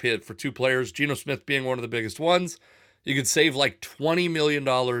cap hit for two players, Geno Smith being one of the biggest ones. You could save like $20 million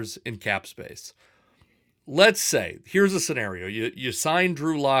in cap space. Let's say, here's a scenario. You sign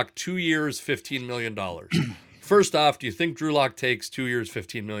Drew Lock 2 years, $15 million. First off, do you think Drew Lock takes 2 years,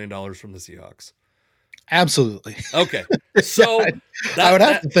 $15 million from the Seahawks? Absolutely. Okay. So I would that, have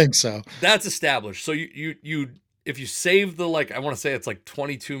that to think so. that's established. So you if you save the, like, I want to say it's like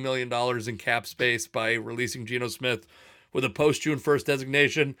 $22 million in cap space by releasing Geno Smith with a post June 1st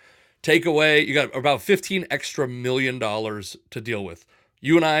designation, take away, you got about 15 extra million dollars to deal with.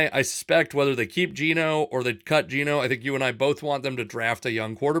 You and I suspect whether they keep Geno or they cut Geno, I think you and I both want them to draft a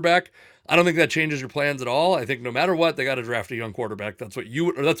young quarterback. I don't think that changes your plans at all. I think no matter what, they got to draft a young quarterback. That's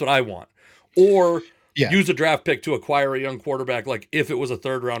what I want. Or Yeah. use a draft pick to acquire a young quarterback, like if it was a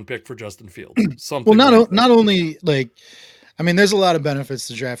third round pick for Justin Fields, Well, something like that. not only like, I mean, there's a lot of benefits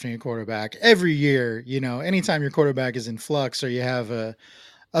to drafting a quarterback every year. Anytime your quarterback is in flux, or you have a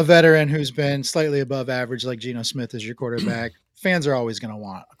veteran who's been slightly above average, like Geno Smith as your quarterback, fans are always going to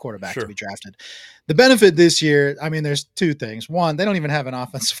want a quarterback to be Sure. drafted. The benefit this year, I mean, there's two things. One, they don't even have an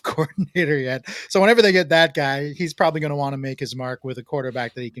offensive coordinator yet. So whenever they get that guy, he's probably going to want to make his mark with a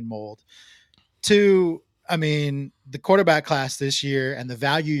quarterback that he can mold. Two, I mean, the quarterback class this year and the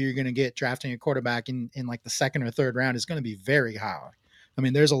value you're going to get drafting a quarterback in like the second or third round is going to be very high. I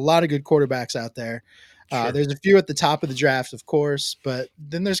mean, there's a lot of good quarterbacks out there. Sure. There's a few at the top of the draft, of course, but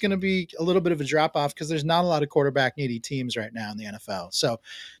then there's going to be a little bit of a drop off because there's not a lot of quarterback needy teams right now in the NFL. So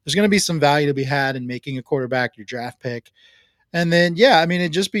there's going to be some value to be had in making a quarterback your draft pick. And then, yeah, I mean,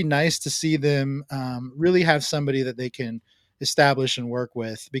 it'd just be nice to see them really have somebody that they can establish and work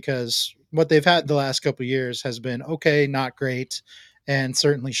with, because what they've had the last couple of years has been okay, not great, and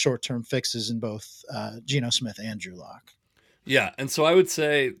certainly short-term fixes in both Geno Smith and Drew Lock. Yeah, and so I would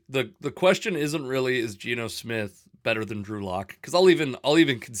say the question isn't really, is Geno Smith better than Drew Lock? Because I'll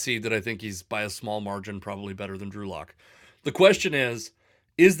even concede that I think he's by a small margin probably better than Drew Lock. The question is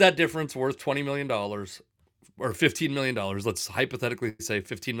that difference worth $20 million or $15 million? Let's hypothetically say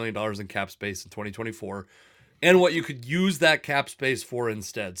 $15 million in cap space in 2024, and what you could use that cap space for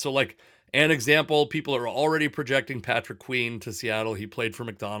instead. So, like, an example, people are already projecting Patrick Queen to Seattle. He played for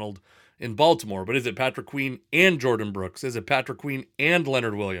Macdonald in Baltimore, but is it Patrick Queen and Jordan Brooks? Is it Patrick Queen and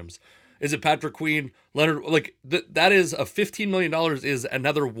Leonard Williams? Is it Patrick Queen, Leonard? Like, that is a $15 million is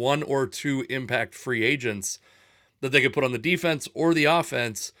another one or two impact free agents that they could put on the defense or the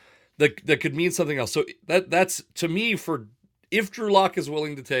offense that could mean something else. So that's, to me, for if Drew Lock is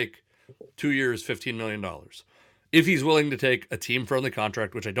willing to take 2 years, $15 million, if he's willing to take a team-friendly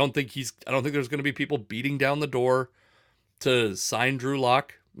contract, which I don't think there's going to be people beating down the door to sign Drew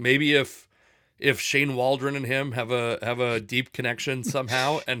Lock. Maybe if Shane Waldron and him have a deep connection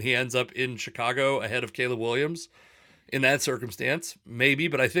somehow, and he ends up in Chicago ahead of Caleb Williams, in that circumstance, maybe.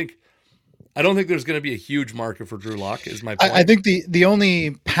 But I think I don't think there's going to be a huge market for Drew Lock. Is my I point. think the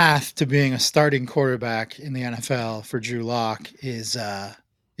only path to being a starting quarterback in the NFL for Drew Lock is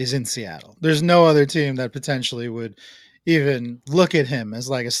in Seattle. There's no other team that potentially would even look at him as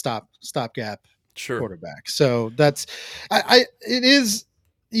like a stopgap Sure, quarterback. So that's I it is,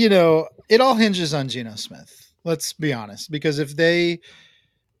 it all hinges on Geno Smith. Let's be honest, because if they,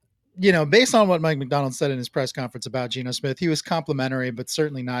 based on what Mike Macdonald said in his press conference about Geno Smith, he was complimentary, but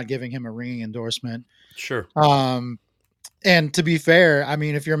certainly not giving him a ringing endorsement. sure. Um, and to be fair, I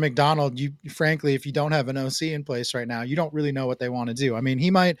mean, if you're McDonald, you frankly, if you don't have an OC in place right now, you don't really know what they want to do. I mean, he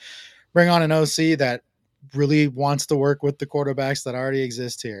might bring on an OC that really wants to work with the quarterbacks that already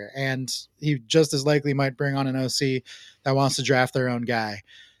exist here, and he just as likely might bring on an OC that wants to draft their own guy.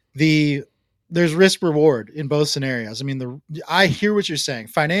 The There's risk reward in both scenarios. I mean, I hear what you're saying.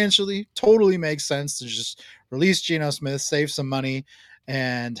 Financially, totally makes sense to just release Geno Smith, save some money,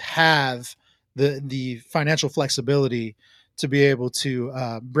 and have the financial flexibility to be able to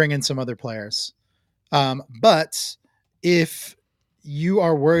bring in some other players. But if you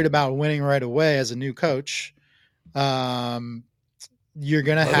are worried about winning right away as a new coach, um, you're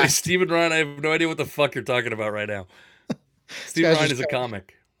gonna By the way, have Steven Ryan, I have no idea what the fuck you're talking about right now. this Steven guy's Ryan just is a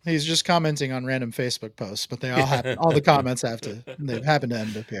comic. he's just commenting on random Facebook posts, but Yeah. all the comments they happen to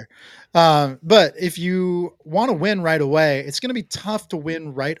end up here. But if you want to win right away, it's going to be tough to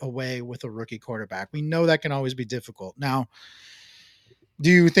win right away with a rookie quarterback. We know that can always be difficult. Now, do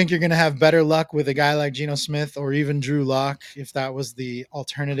you think you're going to have better luck with a guy like Geno Smith or even Drew Lock if that was the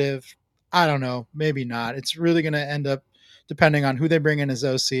alternative? I don't know. Maybe not. It's really going to end up depending on who they bring in as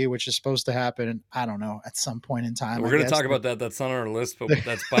OC, which is supposed to happen. I don't know, at some point in time, We're I going to guess. talk about that. That's not on our list, but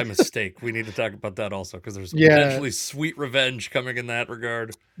that's by mistake. We need to talk about that also because there's Yeah, potentially sweet revenge coming in that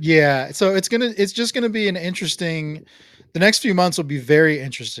regard. yeah. So it's just gonna be an interesting. The next few months will be very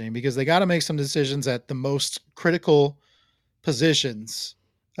interesting because they got to make some decisions at the most critical positions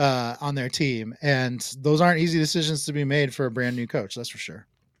on their team, and those aren't easy decisions to be made for a brand new coach. That's for sure.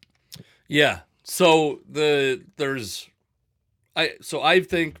 Yeah. So I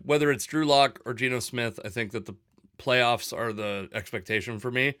think whether it's Drew Lock or Geno Smith, I think that the playoffs are the expectation for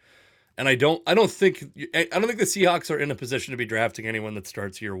me. And I don't think the Seahawks are in a position to be drafting anyone that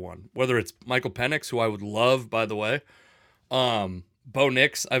starts year one. Whether it's Michael Penix, who I would love, by the way, Bo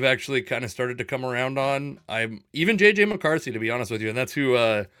Nix, I've actually kind of started to come around on. I'm even JJ McCarthy, to be honest with you, and that's who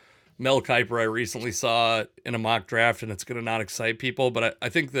Mel Kiper I recently saw in a mock draft, and it's going to not excite people, but I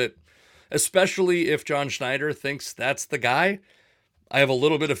think that especially if John Schneider thinks that's the guy, I have a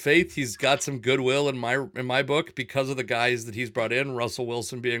little bit of faith. He's got some goodwill in my book because of the guys that he's brought in. Russell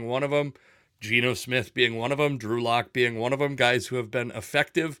Wilson being one of them, Geno Smith being one of them, Drew Lock being one of them. Guys who have been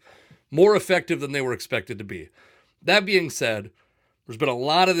effective, more effective than they were expected to be. That being said, there's been a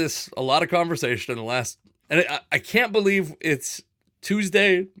lot of conversation in the last, and I can't believe it's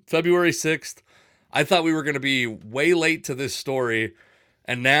Tuesday, February 6th. I thought we were going to be way late to this story,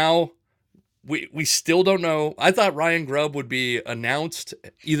 and now we still don't know. I thought Ryan Grubb would be announced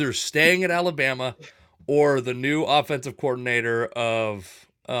either staying at Alabama or the new offensive coordinator of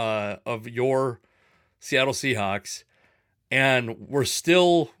your Seattle Seahawks, and we're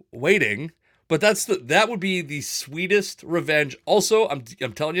still waiting. But that would be the sweetest revenge. Also,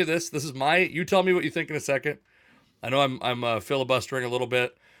 I'm telling you this. This is my. You tell me what you think in a second. I know I'm filibustering a little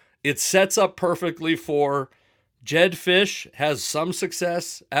bit. It sets up perfectly for Jed Fish has some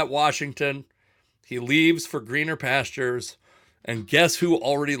success at Washington. He leaves for greener pastures. And guess who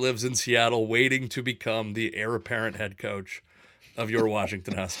already lives in Seattle waiting to become the heir apparent head coach of your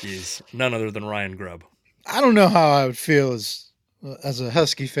Washington Huskies? None other than Ryan Grubb. I don't know how I would feel as a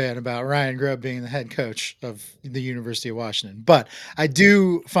Husky fan about Ryan Grubb being the head coach of the University of Washington, but I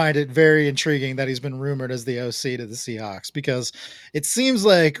do find it very intriguing that he's been rumored as the OC to the Seahawks because it seems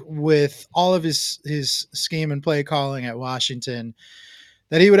like with all of his scheme and play calling at Washington,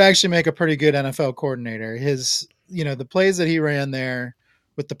 that he would actually make a pretty good NFL coordinator. The plays that he ran there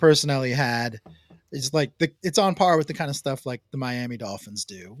with the personnel he had is like it's on par with the kind of stuff like the Miami Dolphins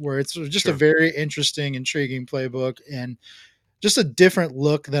do, where it's just a Sure. very interesting, intriguing playbook and just a different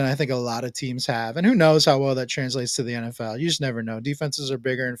look than I think a lot of teams have. And who knows how well that translates to the NFL? You just never know. Defenses are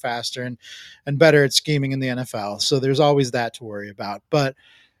bigger and faster and better at scheming in the NFL, so there's always that to worry about. But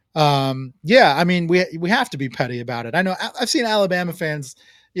yeah, I mean, we have to be petty about it. I know I've seen Alabama fans,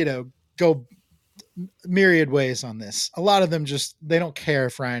 go myriad ways on this. A lot of them just they don't care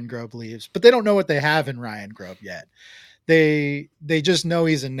if Ryan Grubb leaves, but they don't know what they have in Ryan Grubb yet. They just know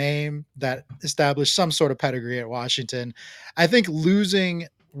he's a name that established some sort of pedigree at Washington. I think losing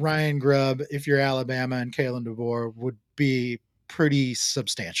Ryan Grubb, if you're Alabama and Kalen DeBoer, would be pretty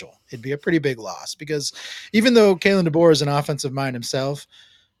substantial. It'd be a pretty big loss because even though Kalen DeBoer is an offensive mind himself,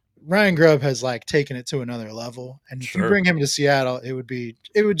 Ryan Grubb has like taken it to another level. And if you Sure. bring him to Seattle, it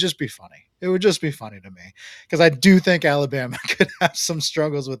would just be funny. It would just be funny to me because I do think Alabama could have some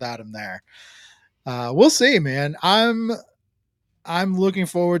struggles without him there. We'll see, man. I'm looking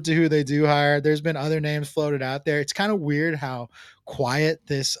forward to who they do hire. There's been other names floated out there. It's kind of weird how quiet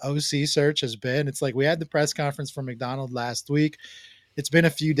this OC search has been. It's like we had the press conference from Macdonald last week. It's been a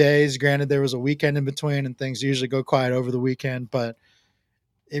few days. Granted, there was a weekend in between, and things usually go quiet over the weekend, but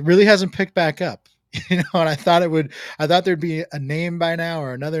it really hasn't picked back up. And I thought it would. I thought there'd be a name by now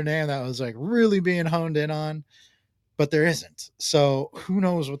or another name that was like really being honed in on, but there isn't. So who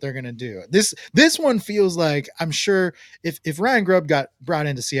knows what they're gonna do? This one feels like I'm sure if Ryan Grubb got brought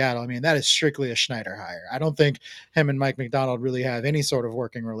into Seattle, I mean that is strictly a Schneider hire. I don't think him and Mike Macdonald really have any sort of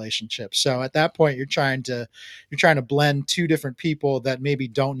working relationship. So at that point, you're trying to blend two different people that maybe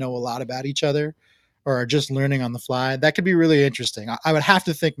don't know a lot about each other or are just learning on the fly. That could be really interesting. I would have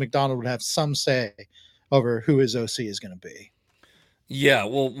to think Macdonald would have some say over who his OC is going to be. Yeah,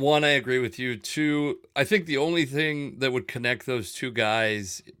 well, one, I agree with you. Two, I think the only thing that would connect those two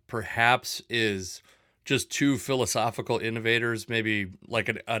guys perhaps is just two philosophical innovators, maybe like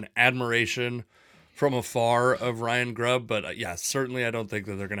an admiration from afar of Ryan Grubb. But yeah, certainly I don't think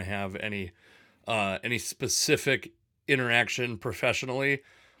that they're going to have any specific interaction professionally.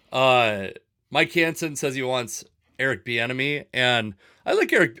 Uh, Mike Hansen says he wants Eric Bieniemy, and I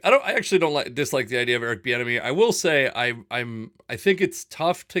like Eric. I actually don't dislike the idea of Eric Bieniemy. I will say I think it's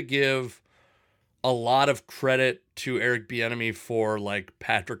tough to give a lot of credit to Eric Bieniemy for like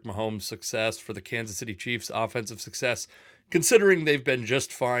Patrick Mahomes' success, for the Kansas City Chiefs' offensive success, considering they've been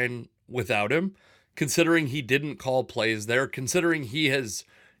just fine without him. Considering he didn't call plays there, considering he has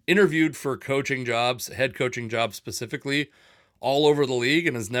interviewed for coaching jobs, head coaching jobs specifically, all over the league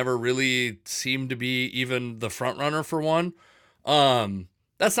and has never really seemed to be even the front runner for one.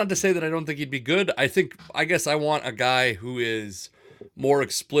 That's not to say that I don't think he'd be good. I guess I want a guy who is more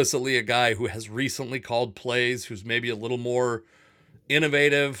explicitly a guy who has recently called plays, who's maybe a little more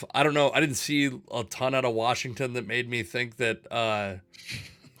innovative. I don't know. I didn't see a ton out of Washington that made me think that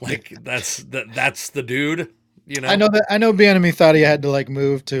like that's the dude, you know? I know Bieniemy thought he had to like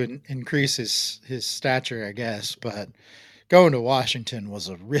move to increase his stature, I guess, but going to Washington was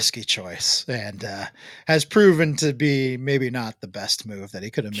a risky choice and has proven to be maybe not the best move that he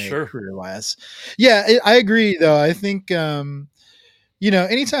could have made Sure. career wise. Yeah, I agree though. I think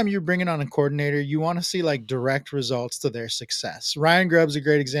anytime you're bringing on a coordinator, you want to see like direct results to their success. Ryan Grubb's a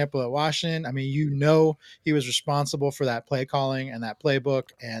great example at Washington. I mean, he was responsible for that play calling and that playbook,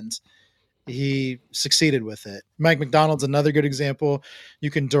 and he succeeded with it. Mike Macdonald's another good example.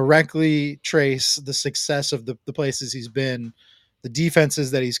 You can directly trace the success of the places he's been, the defenses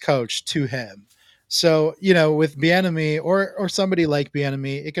that he's coached to him. So, with Bieniemy or somebody like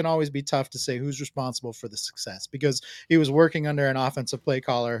Bieniemy, it can always be tough to say who's responsible for the success because he was working under an offensive play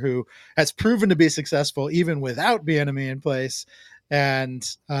caller who has proven to be successful even without Bieniemy in place. And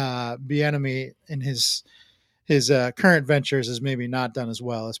Bieniemy in his current ventures is maybe not done as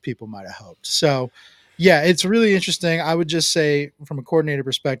well as people might have hoped. So, yeah, it's really interesting. I would just say, from a coordinator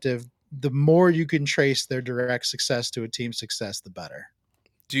perspective, the more you can trace their direct success to a team success, the better.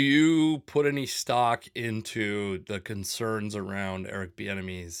 Do you put any stock into the concerns around Eric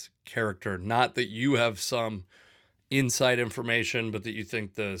Bieniemy's character? Not that you have some inside information, but that you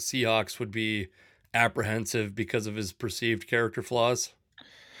think the Seahawks would be apprehensive because of his perceived character flaws?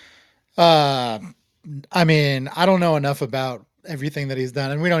 Uh, I mean, I don't know enough about everything that he's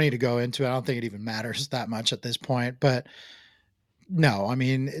done, and we don't need to go into it. I don't think it even matters that much at this point. But no, I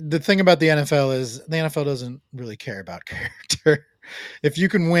mean, the thing about the NFL is the NFL doesn't really care about character. If you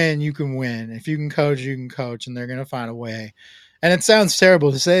can win, you can win. If you can coach, you can coach, and they're going to find a way. And it sounds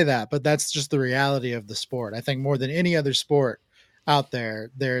terrible to say that, but that's just the reality of the sport. I think more than any other sport out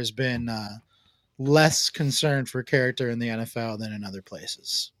there, there's been less concern for character in the NFL than in other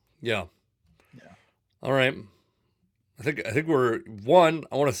places. Yeah. Yeah. All right. I think we're one.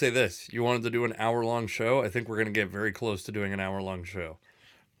 I want to say this. You wanted to do an hour-long show. I think we're going to get very close to doing an hour-long show.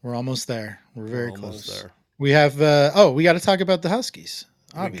 We're almost there. We're We're very almost close. there. We have we got to talk about the Huskies.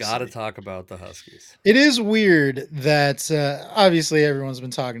 We got to Obviously. talk about the Huskies. It is weird that obviously everyone's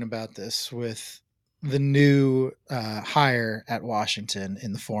been talking about this with the new hire at Washington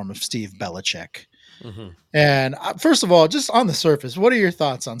in the form of Steve Belichick. Hmm. And first of all, just on the surface, what are your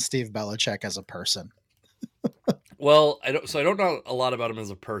thoughts on Steve Belichick as a person? Well, I don't know a lot about him as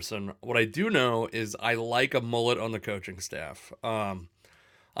a person. What I do know is I like a mullet on the coaching staff.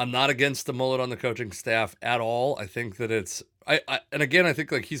 I'm not against the mullet on the coaching staff at all. I think that it's and again, I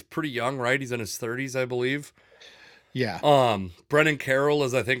think like he's pretty young, right? He's in his 30s, I believe. Yeah. Brennan Carroll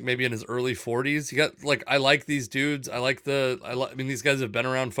is, I think, maybe in his early 40s. You got like, I like these dudes. I mean, these guys have been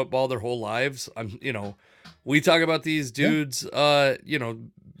around football their whole lives. We talk about these Yeah. dudes,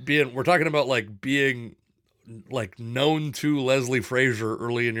 we're talking about like being like known to Leslie Frazier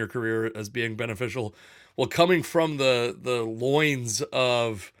early in your career as being beneficial. Well, coming from the loins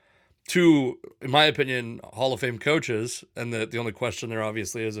of two, in my opinion, Hall of Fame coaches, and the only question there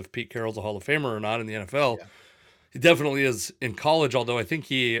obviously is if Pete Carroll's a Hall of Famer or not in the NFL. Yeah. He definitely is in college, although I think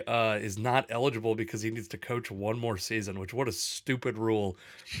he is not eligible because he needs to coach one more season, which, what a stupid rule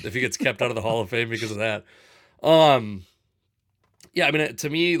if he gets kept out of the Hall of Fame because of that. Um, yeah, I mean, to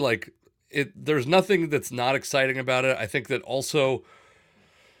me, like, there's nothing that's not exciting about it. I think that also,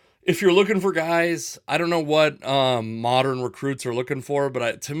 if you're looking for guys, I don't know what modern recruits are looking for,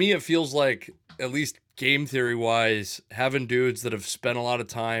 but to me, it feels like, at least game theory wise, having dudes that have spent a lot of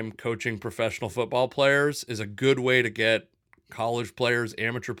time coaching professional football players is a good way to get college players,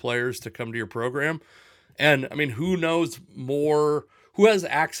 amateur players to come to your program. And I mean, who knows more? Who has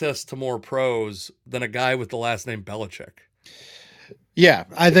access to more pros than a guy with the last name Belichick? Yeah,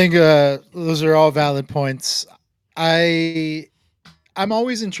 I think those are all valid points. I I'm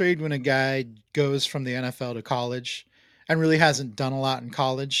always intrigued when a guy goes from the NFL to college and really hasn't done a lot in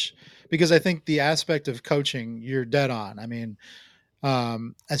college, because I think the aspect of coaching, you're dead on. I mean,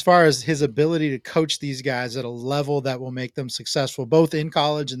 as far as his ability to coach these guys at a level that will make them successful, both in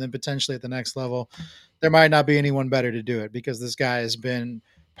college and then potentially at the next level, there might not be anyone better to do it, because this guy has been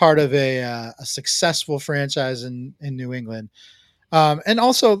part of a successful franchise in New England. And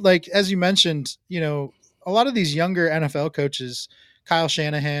also, like as you mentioned, a lot of these younger NFL coaches, Kyle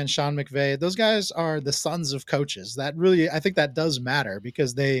Shanahan, Sean McVay, those guys are the sons of coaches. That really, I think that does matter,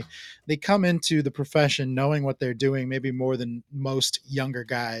 because they come into the profession knowing what they're doing, maybe more than most younger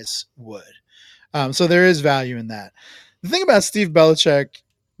guys would. So there is value in that. The thing about Steve Belichick,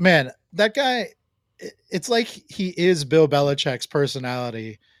 man, that guy, it's like he is Bill Belichick's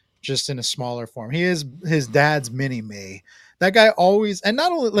personality, just in a smaller form. He is his dad's mini me. That guy always, and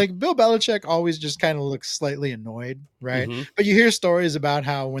not only like Bill Belichick always just kind of looks slightly annoyed, right? Mm-hmm. But you hear stories about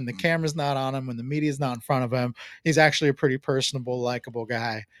how when the camera's not on him, when the media's not in front of him, he's actually a pretty personable, likable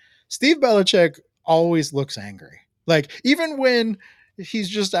guy. Steve Belichick always looks angry. Like even when he's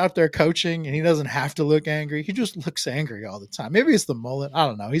just out there coaching and he doesn't have to look angry, he just looks angry all the time. Maybe it's the mullet. I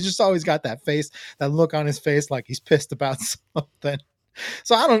don't know. He's just always got that face, that look on his face like he's pissed about something.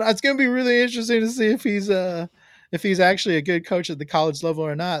 So I don't know. It's going to be really interesting to see if he's actually a good coach at the college level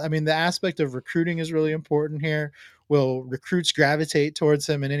or not. I mean, the aspect of recruiting is really important here. Will recruits gravitate towards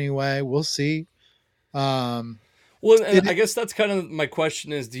him in any way? We'll see. Um, Well, and I it, guess that's kind of my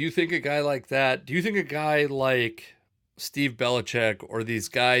question is, do you think a guy like that, do you think a guy like Steve Belichick or these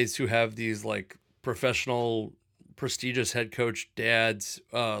guys who have these like professional, prestigious head coach dads,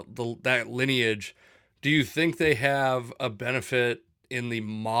 that lineage, do you think they have a benefit in the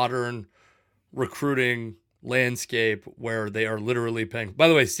modern recruiting landscape where they are literally paying? By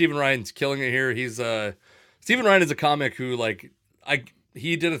the way, Stephen Ryan's killing it here. Stephen Ryan is a comic who like I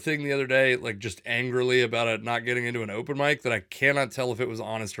he did a thing the other day, like just angrily about it not getting into an open mic that I cannot tell if it was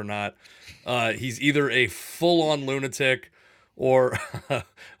honest or not. He's either a full on lunatic or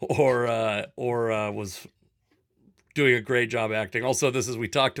was doing a great job acting. Also, this is, we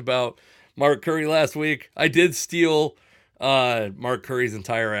talked about Mark Curry last week. I did steal Mark Curry's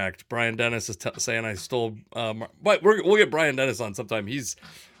entire act. Brian Dennis is saying I stole, but we'll get Brian Dennis on sometime.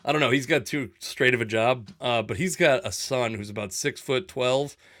 I don't know, he's got too straight of a job, but he's got a son who's about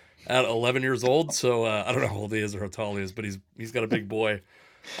 6'12" at 11 years old. So I don't know how old he is or how tall he is, but he's got a big boy.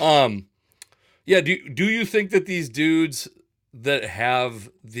 Um, yeah, do you think that these dudes that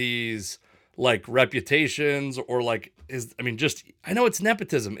have these like reputations or like just, I know it's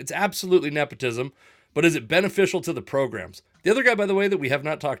nepotism. It's absolutely nepotism, but is it beneficial to the programs? The other guy, by the way, that we have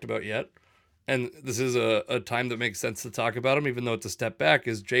not talked about yet, and this is a time that makes sense to talk about him, even though it's a step back,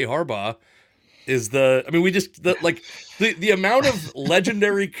 is Jay Harbaugh. The amount of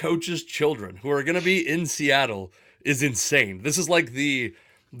legendary coaches' children who are going to be in Seattle is insane. This is like the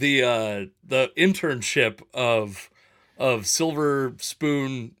internship of Silver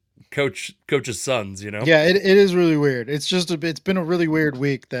Spoon coach's sons. yeah, it is really weird. It's been a really weird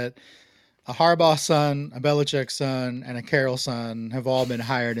week that a Harbaugh son, a Belichick son, and a Carroll son have all been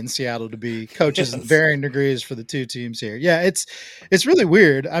hired in Seattle to be coaches in Yes. varying degrees for the two teams here. Yeah, it's really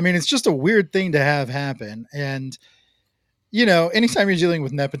weird. I mean, it's just a weird thing to have happen. And anytime you're dealing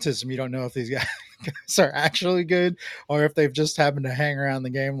with nepotism, you don't know if these guys are actually good or if they've just happened to hang around the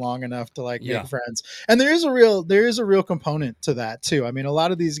game long enough to like make Yeah, friends. And there is a real component to that too. I mean, a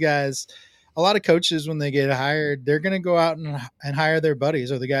lot of these guys, a lot of coaches when they get hired, they're going to go out and hire their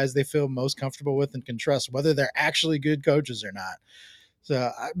buddies or the guys they feel most comfortable with and can trust, whether they're actually good coaches or not.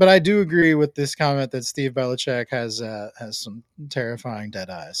 So, but I do agree with this comment that Steve Belichick has some terrifying dead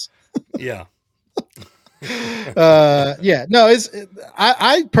eyes. yeah. Yeah, no,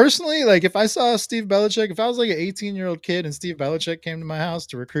 I personally, like, if I saw Steve Belichick, if I was like an 18-year-old kid and Steve Belichick came to my house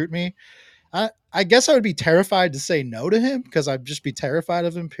to recruit me, I guess I would be terrified to say no to him because I'd just be terrified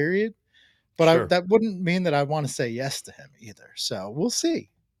of him, period. But Sure. that wouldn't mean that I want to say yes to him either. So we'll see.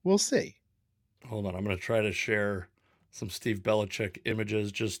 Hold on, I'm gonna try to share some Steve Belichick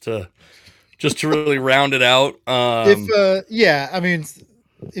images just to really round it out. If Yeah, I mean,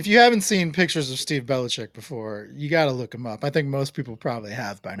 if you haven't seen pictures of Steve Belichick before, you got to look him up. I think most people probably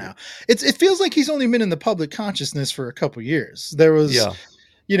have by now. It feels like he's only been in the public consciousness for a couple years. There was, Yeah,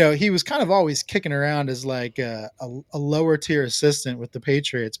 he was kind of always kicking around as like a lower tier assistant with the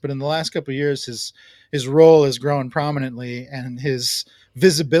Patriots, but in the last couple years, his role has grown prominently, and his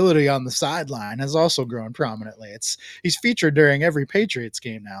visibility on the sideline has also grown prominently. He's featured during every Patriots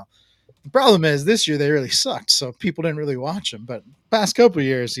game now. The problem is this year they really sucked, so people didn't really watch him. But past couple of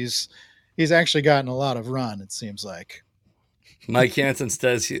years, he's actually gotten a lot of run. It seems like. Mike Hansen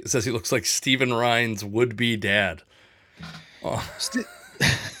says he looks like Steven Ryan's would-be dad. Oh.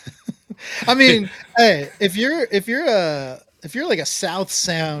 I mean, hey, if you're like a South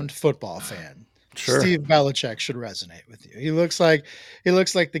Sound football fan, Sure. Steve Belichick should resonate with you. He looks like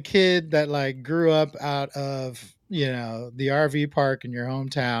the kid that like grew up out of the RV park in your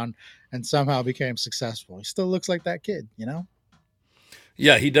hometown and somehow became successful. He still looks like that kid.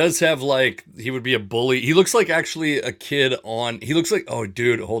 Yeah, he does have like he would be a bully. He looks like actually a kid on. He looks like oh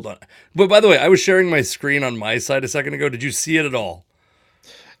dude, hold on. But by the way, I was sharing my screen on my side a second ago. Did you see it at all?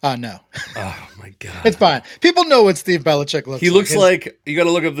 No, Oh my it's god. fine. People know what Steve Belichick looks He like. looks like you got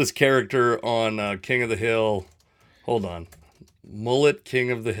to look up this character on King of the Hill. Hold on. Mullet King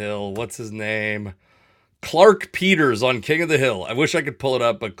of the Hill. What's his name? Clark Peters on King of the Hill. I wish I could pull it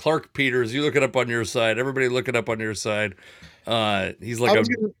up, but Clark Peters, you look it up on your side. Everybody look it up on your side. He's I like a was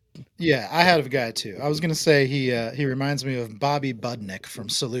gonna, yeah, I had a guy too. I was gonna say he reminds me of Bobby Budnick from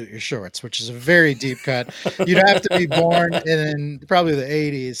Salute Your Shorts, which is a very deep cut. You'd have to be born in probably the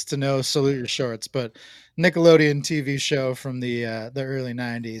 '80s to know Salute Your Shorts, but Nickelodeon TV show from the early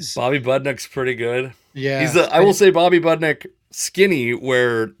 '90s. Bobby Budnick's pretty good. Yeah, I will say Bobby Budnick skinny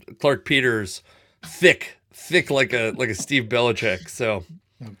where Clark Peters thick like a Steve Belichick. So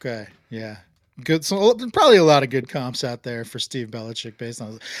okay, yeah. Good. So probably a lot of good comps out there for Steve Belichick based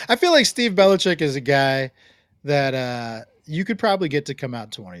on. I feel like Steve Belichick is a guy that you could probably get to come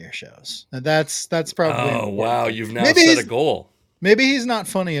out to one of your shows, and that's probably an oh important wow, thing. you've now Maybe set a he's goal. maybe he's not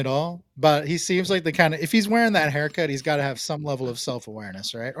funny at all, but he seems like the kind of if he's wearing that haircut, he's got to have some level of self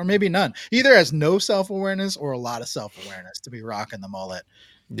awareness, right? Or maybe none. He either has no self awareness or a lot of self awareness to be rocking the mullet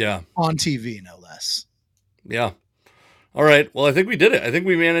Yeah. on TV, no less. Yeah. All right. Well, I think we did it. I think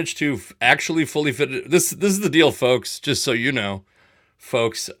we managed to actually fully fit it. This is the deal, folks. Just so you know,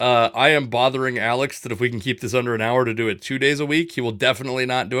 folks. I am bothering Alex that if we can keep this under an hour to do it 2 days a week, he will definitely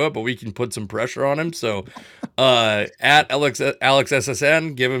not do it. But we can put some pressure on him. So, at Alex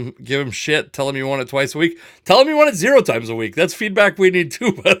SSN, give him shit. Tell him you want it twice a week. Tell him you want it 0 times a week. That's feedback we need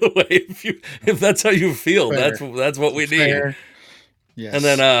too. By the way, if that's how you feel, Fair. that's what we need. Fair. Yes. And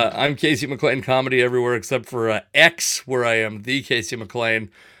then I'm Casey McLean comedy everywhere except for X, where I am the Casey McLean.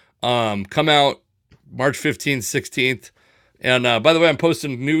 Come out March 15th, 16th. And by the way, I'm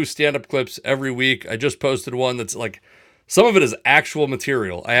posting new stand-up clips every week. I just posted one that's like, some of it is actual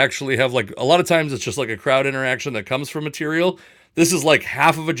material. I actually have like, a lot of times it's just like a crowd interaction that comes from material. This is like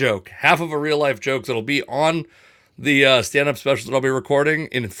half of a joke, half of a real life joke that'll be on the stand-up special that I'll be recording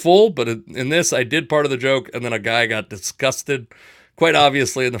in full. But in this, I did part of the joke and then a guy got disgusted quite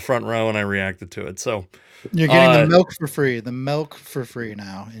obviously in the front row, and I reacted to it. So you're getting the milk for free. The milk for free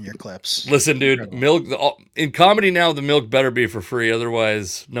now in your clips. Listen, dude, milk in comedy now. The milk better be for free,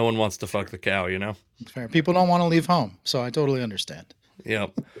 otherwise, no one wants to fuck the cow. You know. Fair. People don't want to leave home, so I totally understand.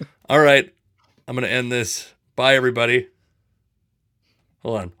 Yep. All right, I'm gonna end this. Bye, everybody.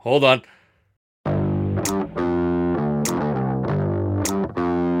 Hold on.